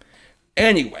time.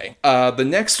 Anyway, the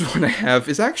next one I have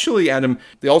is actually, Adam,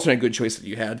 the alternate good choice that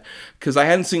you had, because I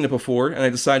hadn't seen it before, and I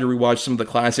decided to rewatch some of the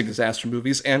classic disaster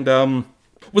movies, and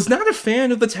was not a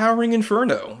fan of The Towering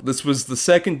Inferno. This was the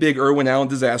second big Irwin Allen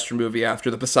disaster movie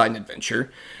after The Poseidon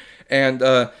Adventure. And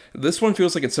this one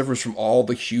feels like it suffers from all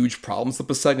the huge problems of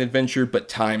Poseidon Adventure, but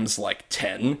times like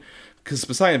 10. Because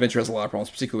Poseidon Adventure has a lot of problems,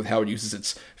 particularly with how it uses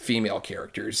its female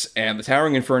characters. And The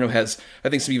Towering Inferno has, I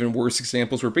think, some even worse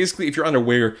examples where basically, if you're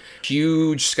unaware,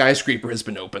 huge skyscraper has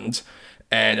been opened.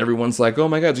 And everyone's like, oh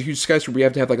my god, it's a huge skyscraper, we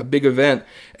have to have like a big event.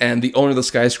 And the owner of the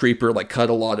skyscraper like cut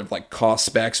a lot of like costs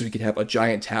back so he could have a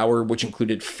giant tower, which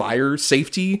included fire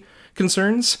safety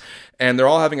concerns, and they're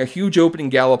all having a huge opening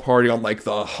gala party on like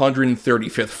the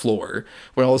 135th floor,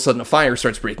 when all of a sudden a fire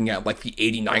starts breaking out like the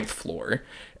 89th floor,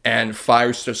 and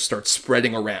fires just start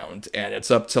spreading around, and it's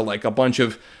up to like a bunch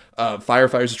of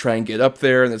firefighters to try and get up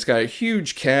there, and it's got a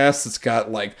huge cast. It's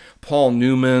got like Paul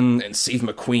Newman and Steve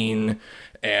McQueen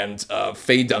and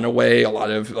Faye Dunaway, a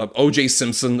lot of O.J.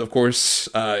 Simpson, of course,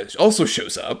 also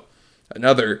shows up,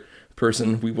 another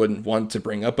person we wouldn't want to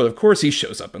bring up, but of course he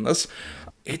shows up in this.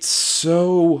 It's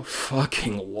so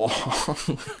fucking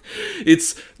long.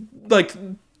 It's like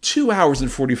 2 hours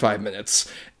and 45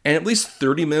 minutes. And at least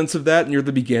 30 minutes of that near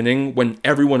the beginning, when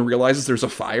everyone realizes there's a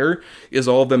fire, is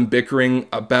all of them bickering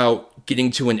about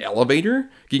getting to an elevator,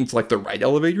 getting to like the right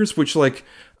elevators, which like,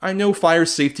 I know fire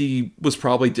safety was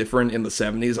probably different in the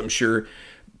 70s. I'm sure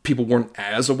people weren't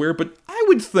as aware, but I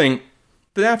would think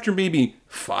that after maybe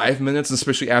 5 minutes,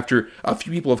 especially after a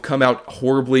few people have come out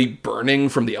horribly burning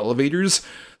from the elevators,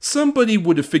 somebody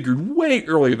would have figured way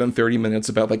earlier than 30 minutes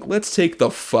about, like, let's take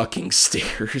the fucking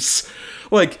stairs.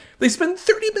 Like, they spend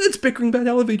 30 minutes bickering about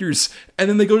elevators, and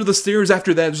then they go to the stairs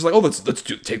after that, and just like, oh, let's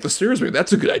take the stairs, maybe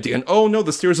that's a good idea. And oh no,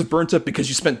 the stairs have burnt up because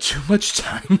you spent too much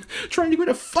time trying to go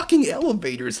to fucking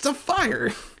elevators. It's a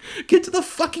fire. Get to the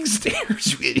fucking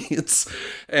stairs, you idiots.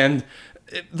 And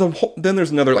then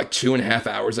there's another like 2.5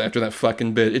 hours after that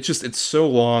fucking bit. It's so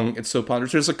long, it's so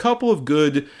ponderous. There's a couple of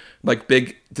good like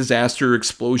big disaster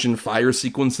explosion fire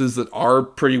sequences that are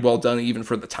pretty well done even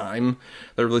for the time.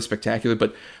 They're really spectacular,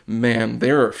 but man,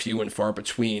 there are few and far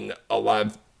between a lot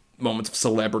of moments of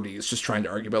celebrities just trying to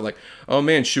argue about, like, oh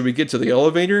man, should we get to the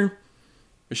elevator?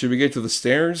 Or should we get to the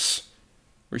stairs?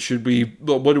 Or should we,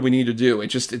 well, what do we need to do?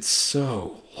 It's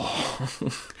so long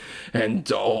and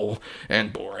dull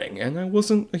and boring, and I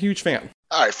wasn't a huge fan.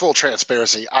 All right, full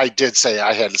transparency. I did say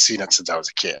I hadn't seen it since I was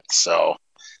a kid, so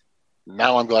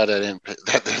now I'm glad that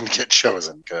didn't get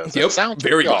chosen, because it sounds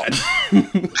very glad.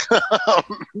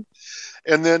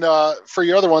 And then for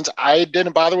your other ones, I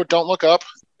didn't bother with Don't Look Up,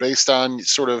 based on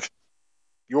sort of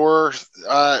your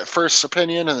first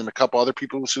opinion and then a couple other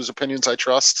people whose opinions I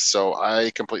trust, so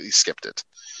I completely skipped it.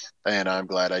 And I'm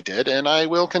glad I did, and I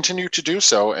will continue to do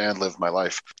so and live my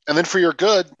life. And then for your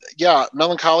good, yeah,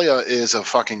 Melancholia is a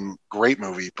fucking great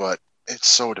movie, but it's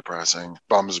so depressing.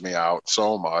 Bums me out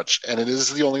so much. And it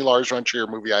is the only Lars von Trier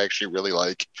movie I actually really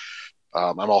like.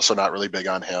 I'm also not really big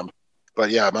on him. But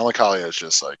yeah, Melancholia is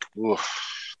just like,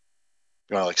 oof.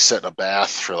 You want to like sit in a bath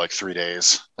for like 3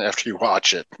 days after you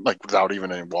watch it, like without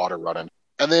even any water running.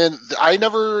 And then I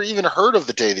never even heard of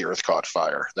The Day the Earth Caught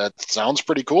Fire. That sounds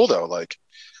pretty cool though. Like,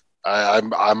 I'm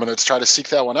going to try to seek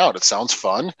that one out. It sounds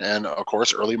fun. And, of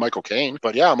course, early Michael Caine.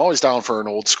 But, yeah, I'm always down for an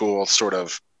old school sort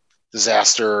of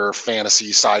disaster, fantasy,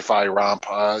 sci-fi romp.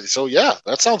 So, yeah,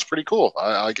 that sounds pretty cool.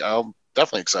 I'm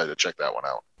definitely excited to check that one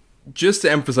out. Just to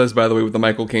emphasize, by the way, with the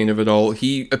Michael Caine of it all,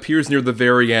 he appears near the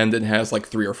very end and has like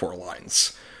 3 or 4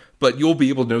 lines. But you'll be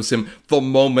able to notice him the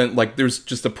moment, like, there's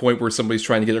just a point where somebody's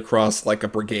trying to get across, like, a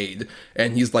brigade,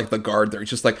 and he's, like, the guard there. He's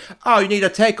just like, oh, you need to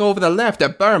take over the left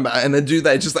at Burma, and then do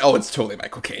that. It's just like, oh, it's totally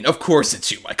Michael Caine. Of course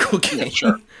it's you, Michael Caine. Yeah,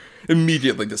 sure.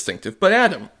 Immediately distinctive. But,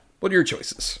 Adam, what are your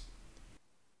choices?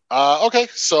 Okay,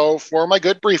 so for my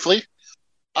good, briefly,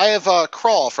 I have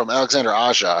Crawl from Alexander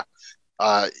Aja.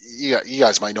 You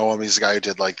guys might know him. He's the guy who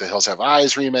did, like, the Hills Have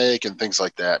Eyes remake and things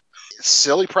like that.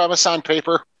 Silly premise on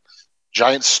paper.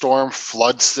 Giant storm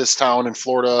floods this town in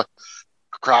Florida.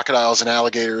 Crocodiles and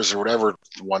alligators, or whatever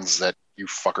ones that you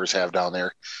fuckers have down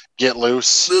there, get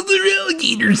loose. Well, they're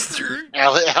alligators, sir.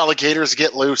 Alligators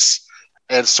get loose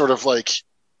and sort of like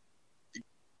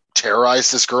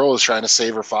terrorize this girl who's trying to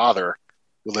save her father,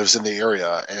 who lives in the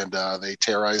area, and they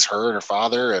terrorize her and her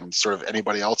father and sort of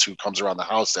anybody else who comes around the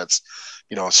house that's,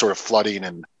 you know, sort of flooding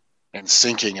and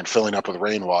sinking and filling up with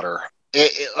rainwater.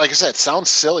 Like I said, it sounds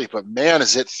silly, but man,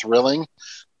 is it thrilling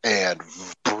and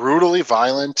brutally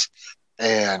violent,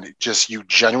 and just you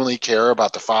genuinely care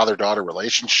about the father-daughter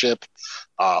relationship.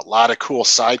 A lot of cool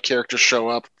side characters show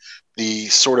up. The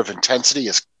sort of intensity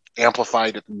is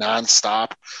amplified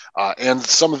nonstop, and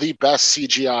some of the best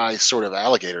CGI sort of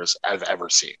alligators I've ever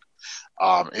seen.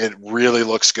 It really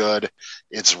looks good.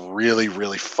 It's really,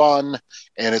 really fun,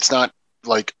 and it's not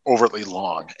like overtly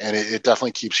long, and it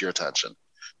definitely keeps your attention.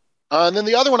 And then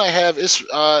the other one I have is,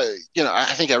 I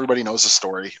think everybody knows the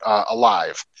story,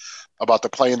 Alive, about the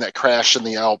plane that crashed in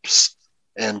the Alps,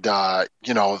 and,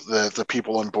 the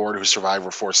people on board who survived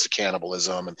were forced to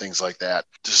cannibalism and things like that.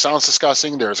 It sounds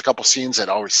disgusting. There's a couple scenes that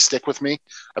always stick with me.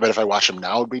 I bet if I watch them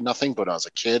now, it would be nothing, but as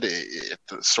a kid, it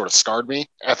sort of scarred me.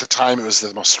 At the time, it was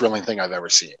the most thrilling thing I've ever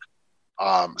seen.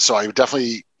 So I would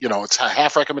definitely, it's a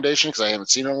half recommendation because I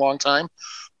haven't seen it in a long time.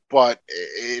 But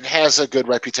it has a good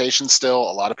reputation still.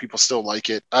 A lot of people still like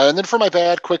it. And then for my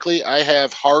bad, quickly, I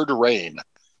have Hard Rain,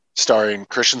 starring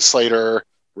Christian Slater,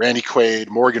 Randy Quaid,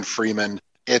 Morgan Freeman.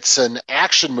 It's an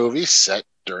action movie set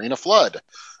during a flood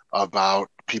about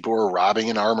people who are robbing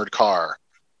an armored car.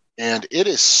 And it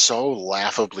is so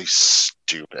laughably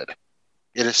stupid.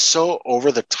 It is so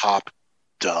over-the-top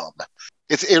dumb.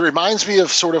 It reminds me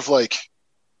of sort of like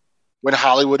when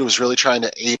Hollywood was really trying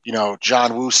to ape,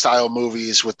 John Woo style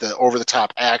movies with the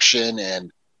over-the-top action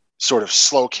and sort of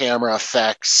slow camera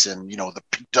effects and, the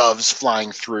doves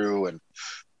flying through and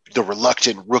the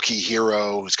reluctant rookie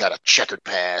hero who's got a checkered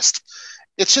past.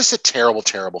 It's just a terrible,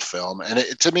 terrible film. And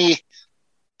to me,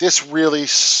 this really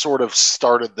sort of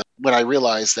started when I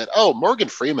realized that, Morgan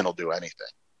Freeman will do anything.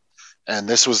 And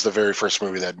this was the very first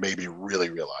movie that made me really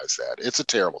realize that. It's a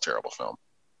terrible, terrible film.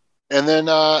 And then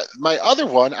my other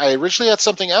one, I originally had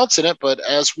something else in it, but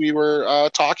as we were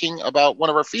talking about one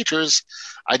of our features,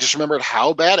 I just remembered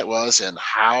how bad it was and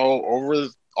how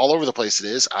all over the place it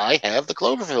is. I have the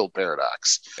Cloverfield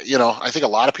Paradox. I think a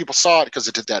lot of people saw it because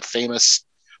it did that famous,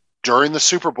 during the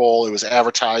Super Bowl, it was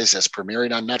advertised as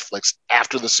premiering on Netflix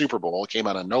after the Super Bowl. It came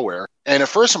out of nowhere. And at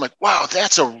first I'm like, wow,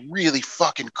 that's a really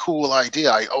fucking cool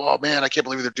idea. Oh man, I can't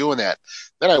believe they're doing that.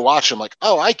 Then I watch them like,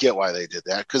 I get why they did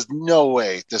that, because no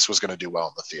way this was going to do well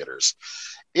in the theaters.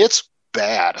 It's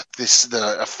bad.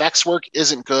 The effects work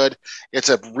isn't good. It's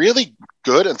a really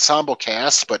good ensemble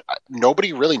cast, but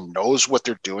nobody really knows what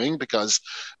they're doing because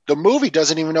the movie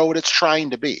doesn't even know what it's trying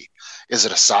to be. Is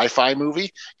it a sci-fi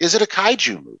movie? Is it a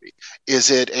kaiju movie?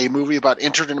 Is it a movie about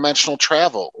interdimensional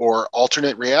travel or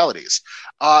alternate realities?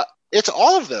 It's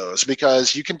all of those,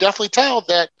 because you can definitely tell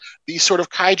that the sort of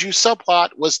kaiju subplot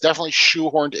was definitely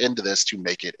shoehorned into this to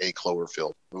make it a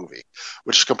Cloverfield movie,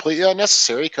 which is completely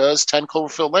unnecessary because 10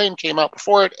 Cloverfield Lane came out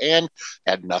before it and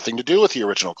had nothing to do with the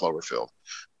original Cloverfield.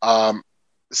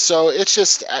 So it's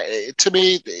just, to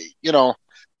me,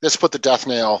 this put the death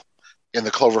nail in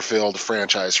the Cloverfield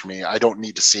franchise for me. I don't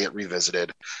need to see it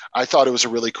revisited. I thought it was a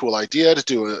really cool idea to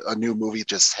do a new movie,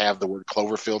 just have the word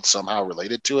Cloverfield somehow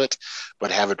related to it,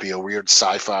 but have it be a weird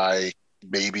sci-fi,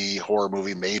 maybe horror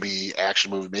movie, maybe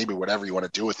action movie, maybe whatever you want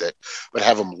to do with it, but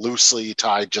have them loosely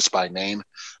tied just by name.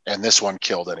 And this one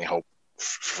killed any hope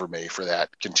for me for that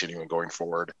continuing going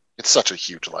forward. It's such a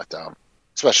huge letdown,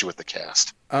 especially with the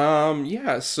cast.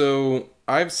 Yeah, so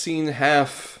I've seen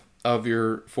half of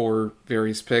your 4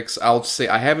 various picks. I'll just say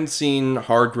I haven't seen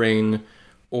Hard Rain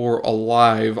or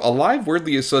Alive. Alive,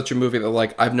 weirdly, is such a movie that,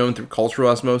 like, I've known through cultural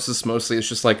osmosis. Mostly it's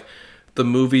just, like, the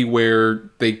movie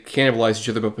where they cannibalize each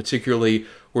other, but particularly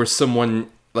where someone,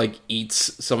 like,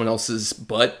 eats someone else's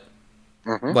butt.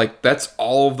 Mm-hmm. Like, that's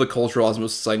all of the cultural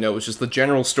osmosis I know. It's just the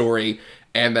general story,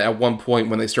 and at one point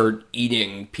when they start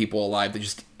eating people alive, they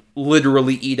just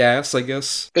literally eat ass, I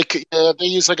guess. They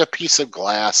use like a piece of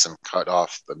glass and cut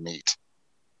off the meat.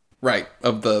 Right,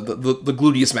 of the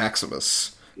gluteus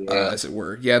maximus, as it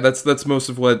were. Yeah, that's most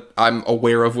of what I'm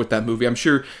aware of with that movie. I'm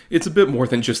sure it's a bit more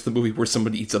than just the movie where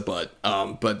somebody eats a butt,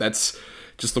 but that's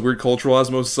just the weird cultural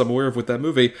osmosis I'm aware of with that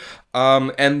movie.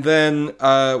 And then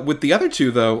with the other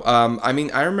two, though, I mean,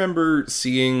 I remember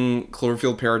seeing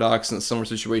Cloverfield Paradox in a similar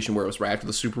situation where it was right after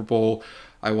the Super Bowl.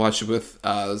 I watched it with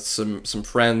some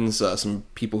friends, some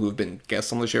people who have been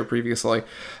guests on the show previously,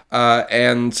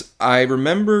 and I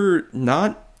remember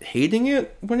not hating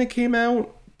it when it came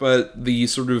out, but the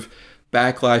sort of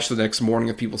backlash the next morning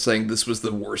of people saying this was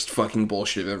the worst fucking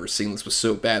bullshit I've ever seen, this was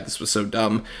so bad, this was so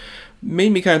dumb,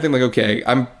 made me kind of think like, okay,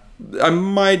 I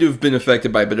might have been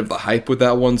affected by a bit of the hype with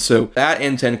that one, so that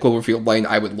and 10 Cloverfield Lane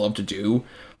I would love to do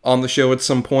on the show at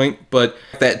some point, but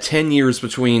that 10 years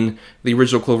between the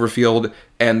original Cloverfield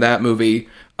and that movie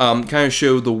kind of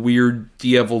showed the weird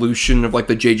de-evolution of like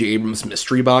the J.J. Abrams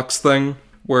mystery box thing,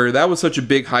 where that was such a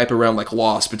big hype around like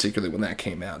Lost, particularly when that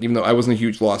came out, even though I wasn't a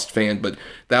huge Lost fan, but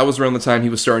that was around the time he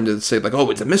was starting to say like, oh,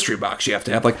 it's a mystery box, you have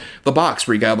to have like the box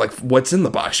where you got like what's in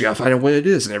the box, you gotta find out what it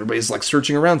is, and everybody's like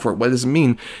searching around for it, what does it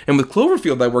mean? And with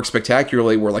Cloverfield that worked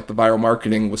spectacularly, where like the viral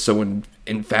marketing was so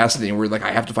fascinating, where like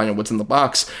I have to find out what's in the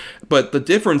box, but the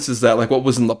difference is that like what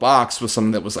was in the box was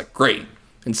something that was like great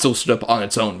and still stood up on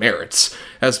its own merits,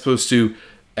 as opposed to,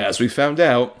 as we found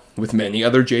out with many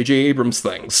other J.J. Abrams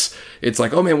things, it's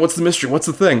like, oh man, what's the mystery? What's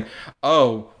the thing?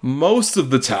 Oh, most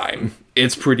of the time,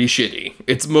 it's pretty shitty.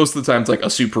 It's most of the time, it's like a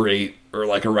Super 8 or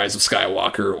like a Rise of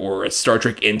Skywalker or a Star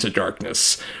Trek Into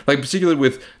Darkness. Like, particularly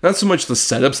with, not so much the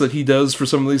setups that he does for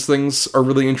some of these things are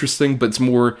really interesting, but it's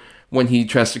more when he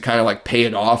tries to kind of like pay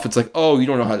it off. It's like, oh, you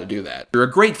don't know how to do that. You're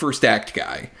a great first act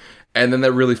guy. And then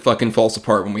that really fucking falls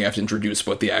apart when we have to introduce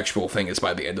what the actual thing is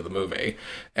by the end of the movie.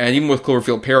 And even with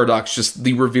Cloverfield Paradox, just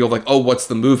the reveal of like, oh, what's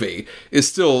the movie, is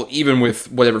still, even with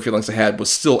whatever feelings I had, was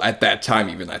still at that time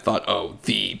even, I thought, oh,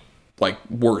 the like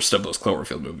worst of those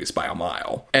Cloverfield movies by a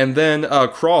mile. And then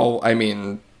Crawl, I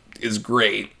mean, is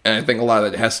great. And I think a lot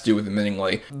of that has to do with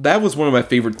admittingly, that was one of my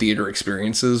favorite theater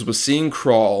experiences, was seeing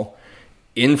Crawl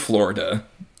in Florida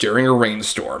during a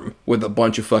rainstorm with a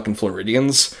bunch of fucking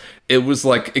Floridians. It was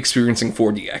like experiencing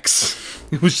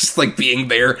 4DX. It was just like being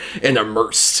there and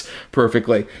immersed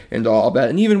perfectly into all that.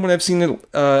 And even when I've seen it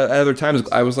at other times,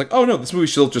 I was like, oh no, this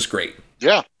movie's still just great.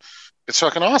 Yeah, it's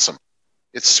fucking awesome.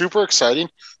 It's super exciting.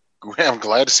 I'm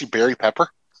glad to see Barry Pepper,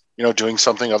 doing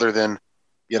something other than,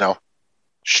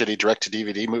 shitty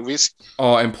direct-to-DVD movies.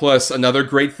 Oh, and plus, another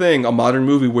great thing, a modern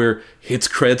movie where hits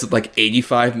credits at like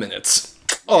 85 minutes.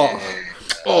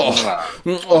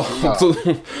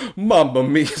 Mamma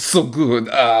mia, so good.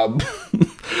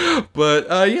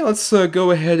 But yeah, let's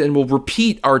go ahead and we'll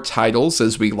repeat our titles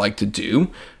as we like to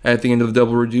do at the end of the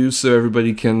double reduce, so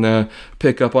everybody can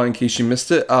pick up on in case you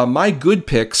missed it. My good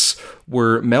picks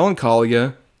were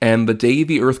Melancholia and The Day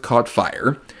the Earth Caught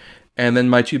Fire. And then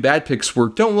my 2 bad picks were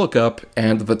Don't Look Up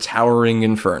and The Towering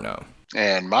Inferno.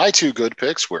 And my 2 good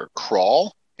picks were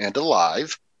Crawl and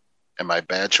Alive. And my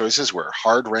bad choices were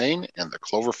Hard Rain and the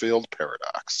Cloverfield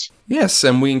Paradox. Yes,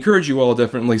 and we encourage you all to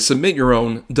definitely submit your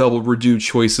own double redo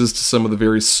choices to some of the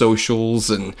various socials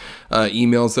and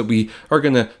emails that we are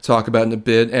going to talk about in a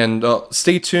bit. And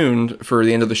stay tuned for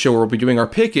the end of the show where we'll be doing our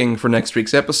picking for next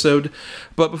week's episode.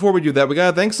 But before we do that, we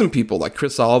got to thank some people like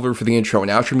Chris Oliver for the intro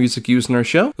and outro music used in our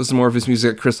show. Listen to more of his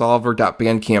music at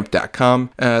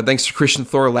chrisoliver.bandcamp.com. Thanks to Christian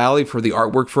Thor Lally for the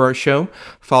artwork for our show.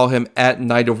 Follow him at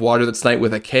Night of Water, that's Night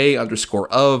with a K,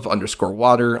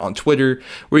 _of_water on Twitter,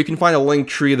 where you can find a link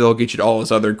tree that'll get you to all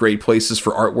his other great places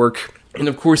for artwork. And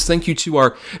of course, thank you to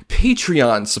our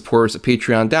Patreon supporters at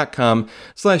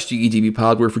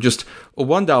patreon.com/GEDBpod, where for just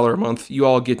 $1 a month, you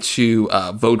all get to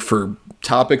vote for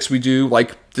topics we do,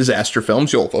 like disaster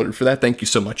films. You all voted for that. Thank you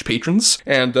so much, patrons.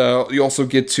 And you also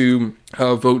get to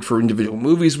vote for individual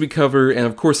movies we cover, and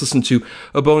of course, listen to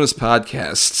a bonus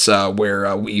podcasts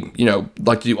where we,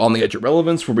 like to do On the Edge of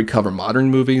Relevance, where we cover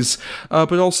modern movies,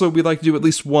 but also we like to do at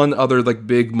least one other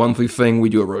big monthly thing we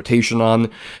do a rotation on.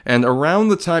 And around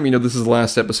the time, this is the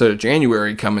last episode of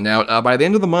January coming out, by the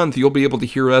end of the month, you'll be able to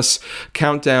hear us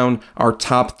count down our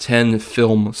top 10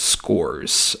 film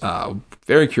scores.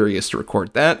 Very curious to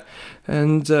record that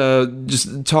and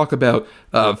just talk about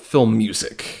film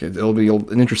music. It'll be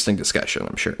an interesting discussion,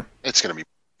 I'm sure. It's going to be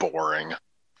boring.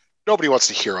 Nobody wants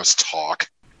to hear us talk.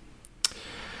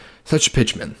 Such a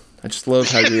pitchman. I just love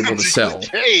how you're able to sell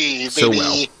so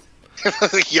well.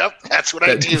 Yep, that's what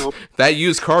I do. That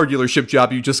used car dealership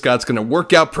job you just got's going to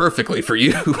work out perfectly for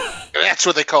you. That's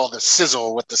what they call the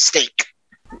sizzle with the steak.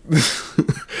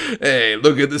 Hey,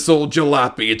 look at this old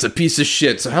jalopy. It's a piece of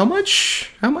shit. So how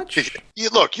much? Look,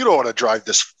 you don't want to drive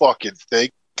this fucking thing.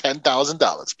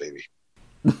 $10,000, baby.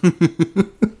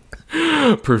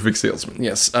 Perfect salesman,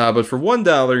 yes. But for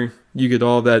 $1, you get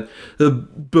all that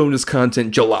bonus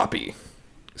content jalopy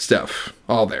stuff.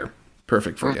 All there.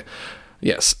 Perfect for you.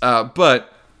 Yes. But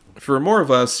for more of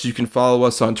us, you can follow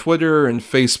us on Twitter and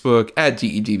Facebook at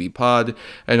DEDBpod,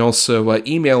 and also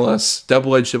email us,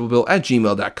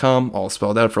 doubleedgeddoublebill@gmail.com, all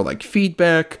spelled out for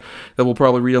feedback that we'll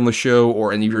probably read on the show,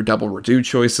 or any of your double redo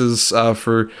choices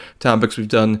for topics we've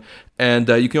done. And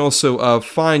you can also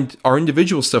find our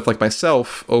individual stuff, like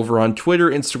myself, over on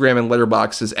Twitter, Instagram, and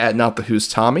Letterboxd at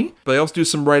NotTheWho'sTommy. But I also do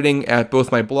some writing at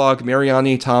both my blog,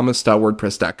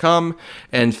 marianithomas.wordpress.com,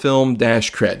 and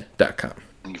film-cred.com.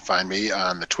 You can find me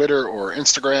on the Twitter or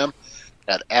Instagram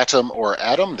at Atom or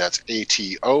Adam. That's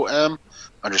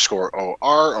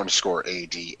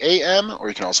ATOM_OR_ADAM. Or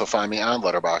you can also find me on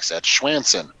Letterboxd at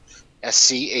Schwanson.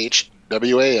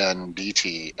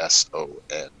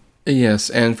 SCHWANDTSON. Yes,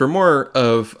 and for more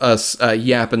of us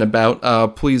yapping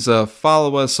about, please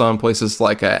follow us on places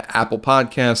like Apple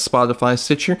Podcasts, Spotify,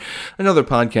 Stitcher, and other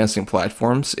podcasting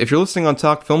platforms. If you're listening on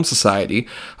Talk Film Society,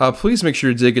 please make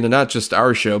sure to dig into not just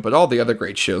our show, but all the other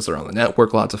great shows that are on the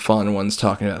network, lots of fun ones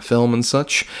talking about film and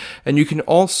such. And you can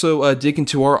also dig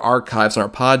into our archives on our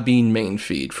Podbean main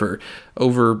feed for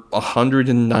over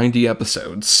 190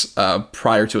 episodes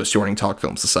prior to us joining Talk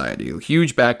Film Society. A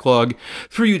huge backlog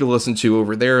for you to listen to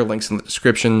over there. Links in the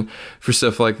description for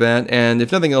stuff like that. And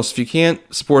if nothing else, if you can't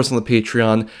support us on the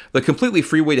Patreon, the completely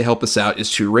free way to help us out is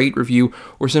to rate, review,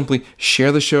 or simply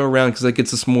share the show around, because that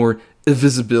gets us more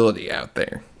visibility out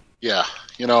there. Yeah,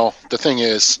 the thing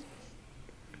is,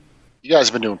 you guys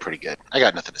have been doing pretty good. I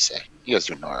got nothing to say. You guys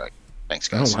are doing all right. Thanks,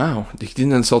 guys. Oh, wow. He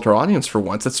didn't insult our audience for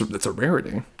once. That's a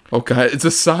rarity. Okay, it's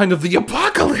a sign of the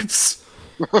apocalypse.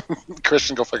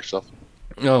 Christian, go fuck yourself.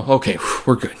 Oh, okay.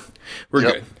 We're good. We're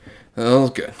good. Oh,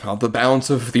 good. The balance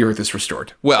of the earth is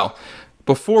restored. Well,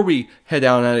 before we head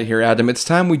out of here, Adam, it's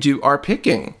time we do our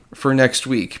picking for next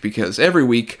week, because every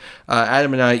week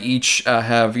Adam and I each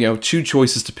have two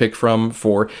choices to pick from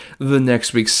for the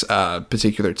next week's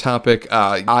particular topic.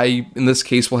 I, in this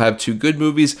case, will have two good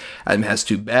movies. Adam has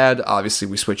two bad. Obviously,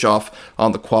 we switch off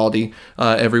on the quality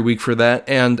every week for that.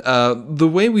 And the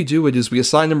way we do it is we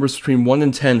assign numbers between 1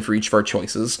 and 10 for each of our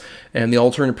choices, and the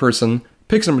alternate person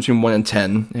picks number between 1 and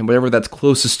 10, and whatever that's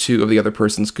closest to of the other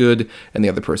person's good and the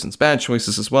other person's bad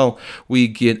choices as well, we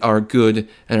get our good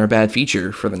and our bad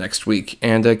feature for the next week.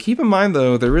 And keep in mind,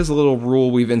 though, there is a little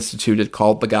rule we've instituted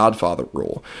called the Godfather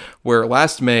rule, where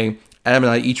last May, Adam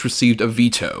and I each received a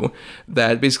veto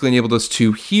that basically enabled us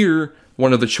to hear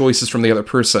one of the choices from the other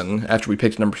person after we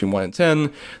picked a number between 1 and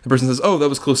 10. The person says, oh, that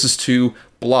was closest to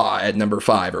blah at number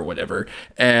 5 or whatever.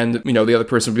 And, the other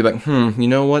person would be like, you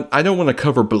know what? I don't want to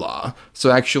cover blah.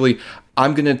 So actually,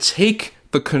 I'm going to take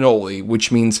the cannoli,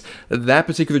 which means that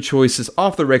particular choice is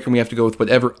off the record. We have to go with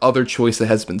whatever other choice that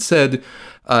has been said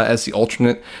as the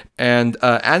alternate. And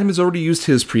Adam has already used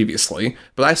his previously,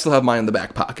 but I still have mine in the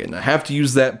back pocket. And I have to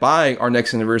use that by our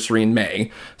next anniversary in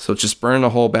May. So it's just burning a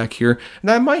hole back here.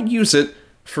 And I might use it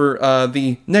for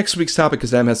the next week's topic,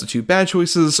 because Adam has the 2 bad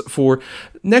choices. For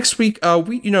next week,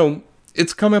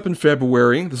 it's coming up in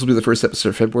February. This will be the first episode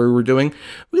of February we're doing.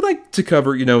 We like to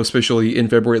cover, especially in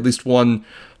February, at least one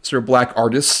sort of black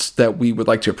artist that we would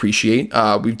like to appreciate.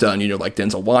 We've done, like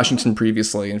Denzel Washington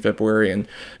previously in February, and,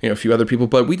 a few other people.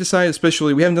 But we decided,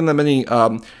 especially, we haven't done that many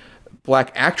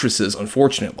black actresses,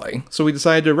 unfortunately. So we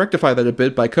decided to rectify that a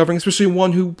bit by covering especially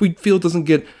one who we feel doesn't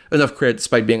get enough credit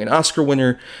despite being an Oscar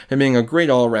winner and being a great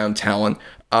all-around talent.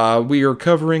 We are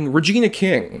covering Regina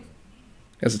King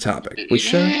as a topic,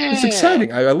 which is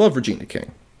exciting. I love Regina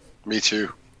King. Me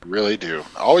too. Really do.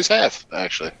 Always have,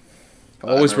 actually.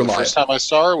 Always rely. The first time I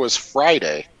saw her was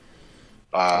Friday.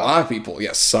 A lot of people,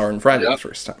 yes, saw her on Friday the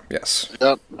first time. Yes.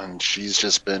 Yep, and she's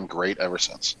just been great ever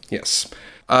since. Yes.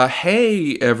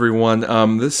 Hey,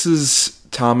 everyone. This is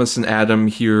Thomas and Adam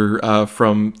here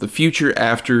from the future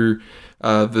after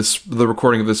the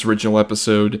recording of this original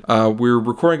episode. We're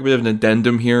recording a bit of an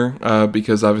addendum here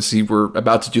because obviously we're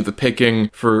about to do the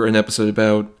picking for an episode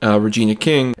about Regina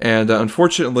King, and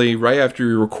unfortunately, right after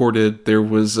we recorded, there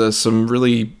was some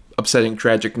really upsetting,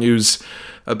 tragic news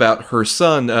about her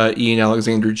son, Ian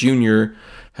Alexander Jr.,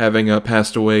 having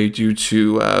passed away due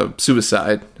to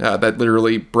suicide. That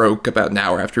literally broke about an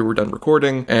hour after we were done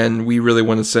recording, and we really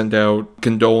want to send out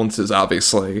condolences,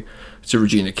 obviously, to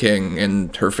Regina King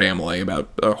and her family about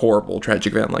a horrible,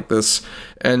 tragic event like this,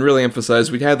 and really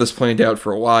emphasize we'd had this planned out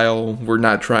for a while. We're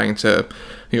not trying to,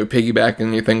 piggyback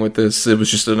anything with this. It was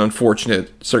just an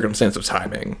unfortunate circumstance of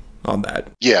timing on that.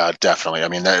 Yeah, definitely. I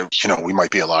mean, we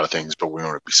might be a lot of things, but we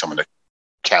want to be someone to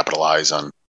capitalize on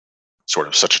sort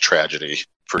of such a tragedy.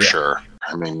 For sure.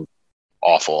 I mean,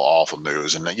 awful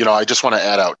news. And, I just want to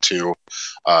add out too,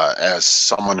 as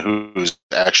someone who's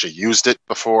actually used it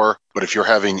before, but if you're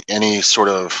having any sort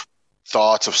of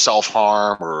thoughts of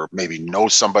self-harm or maybe know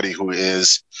somebody who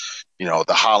is, the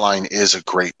hotline is a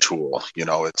great tool.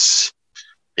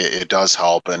 It does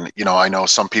help. And, I know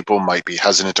some people might be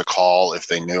hesitant to call if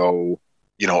they know,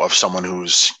 of someone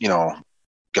who's,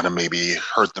 going to maybe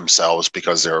hurt themselves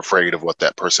because they're afraid of what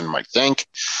that person might think.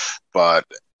 But,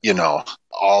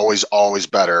 always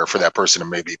better for that person to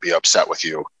maybe be upset with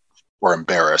you or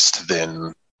embarrassed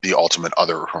than the ultimate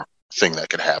other thing that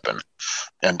could happen.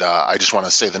 And I just want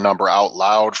to say the number out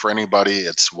loud for anybody.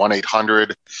 It's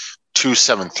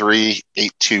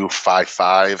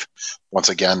 1-800-273-8255. Once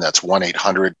again, that's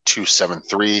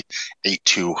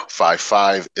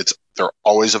 1-800-273-8255. They're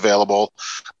always available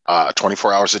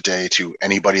 24 hours a day to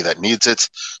anybody that needs it.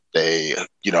 They,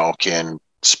 can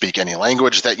speak any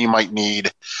language that you might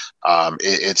need.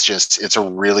 It's a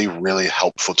really, really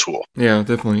helpful tool. Yeah,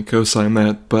 definitely co-sign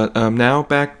that. But now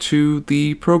back to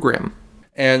the program.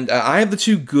 And I have the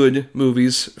 2 good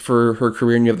movies for her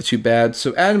career, and you have the 2 bad.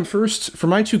 So Adam, first, for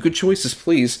my 2 good choices,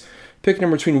 please pick a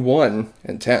number between 1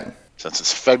 and 10. Since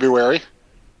it's February,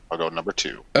 I'll go number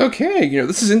 2. Okay,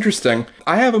 this is interesting.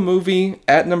 I have a movie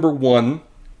at number 1,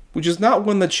 which is not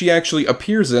one that she actually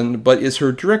appears in, but is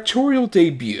her directorial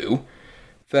debut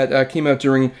that came out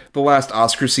during the last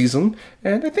Oscar season,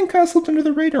 and I think kind of slipped under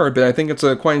the radar a bit. I think it's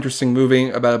a quite interesting movie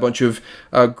about a bunch of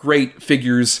great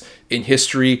figures in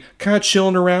history kind of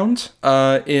chilling around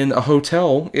in a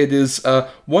hotel. It is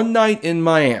One Night in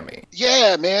Miami.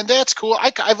 Yeah, man, that's cool.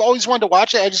 I've always wanted to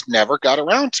watch it. I just never got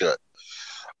around to it.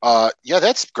 Yeah,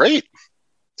 that's great.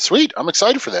 Sweet. I'm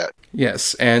excited for that.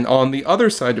 Yes, and on the other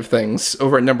side of things,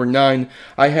 over at number 9,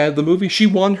 I had the movie she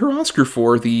won her Oscar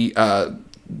for, the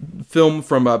film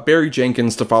from Barry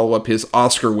Jenkins to follow up his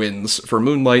Oscar wins for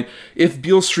Moonlight, If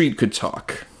Beale Street Could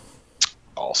Talk.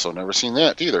 Also never seen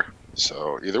that either.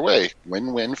 So either way,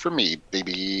 win-win for me,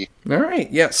 baby. All right,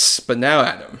 yes. But now,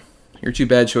 Adam, your 2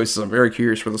 bad choices. I'm very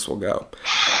curious where this will go.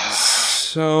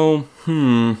 So,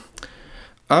 I'm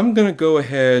going to go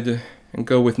ahead and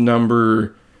go with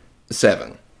number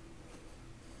 7.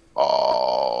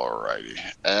 Alrighty.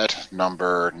 At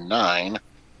number 9,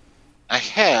 I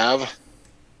have,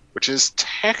 which is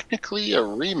technically a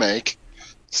remake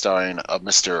starring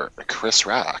Mr. Chris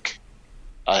Rock.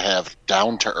 I have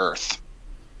Down to Earth.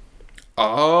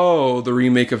 Oh, the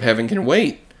remake of Heaven Can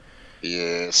Wait.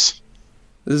 Yes.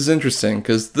 This is interesting,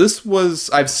 because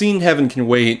I've seen Heaven Can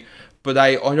Wait, but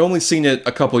I'd only seen it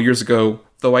a couple years ago,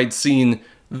 though I'd seen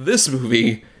this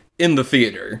movie in the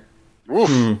theater.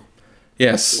 Oof.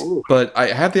 Yes, Ooh. but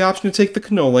I have the option to take the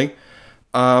cannoli.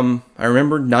 I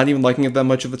remember not even liking it that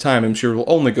much at the time. I'm sure it will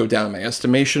only go down in my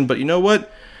estimation, but you know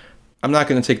what? I'm not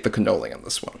going to take the cannoli on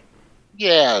this one.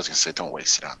 Yeah, I was going to say, don't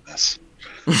waste it on this.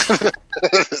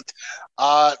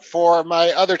 For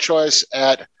my other choice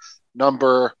at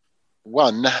number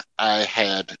 1, I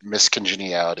had Miss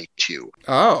Congeniality 2.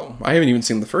 Oh, I haven't even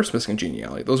seen the first Miss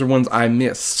Congeniality. Those are ones I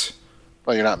missed.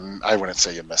 Well, you're not. I wouldn't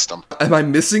say you missed them. Am I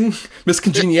missing Miss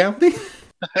Congeniality?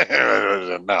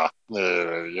 No,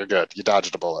 you're good. You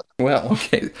dodged a bullet. Well,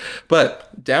 okay.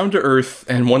 But Down to Earth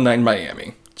and One Night in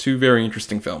Miami. 2 very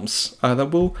interesting films that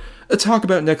we'll talk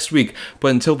about next week.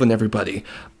 But until then, everybody,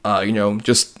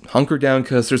 just hunker down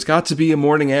because there's got to be a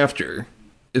morning after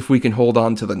if we can hold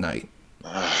on to the night.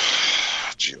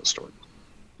 Geostorm.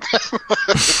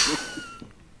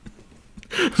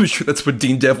 I'm sure that's what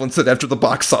Dean Devlin said after the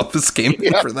box office came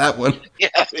in for that one.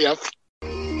 Yeah, yep.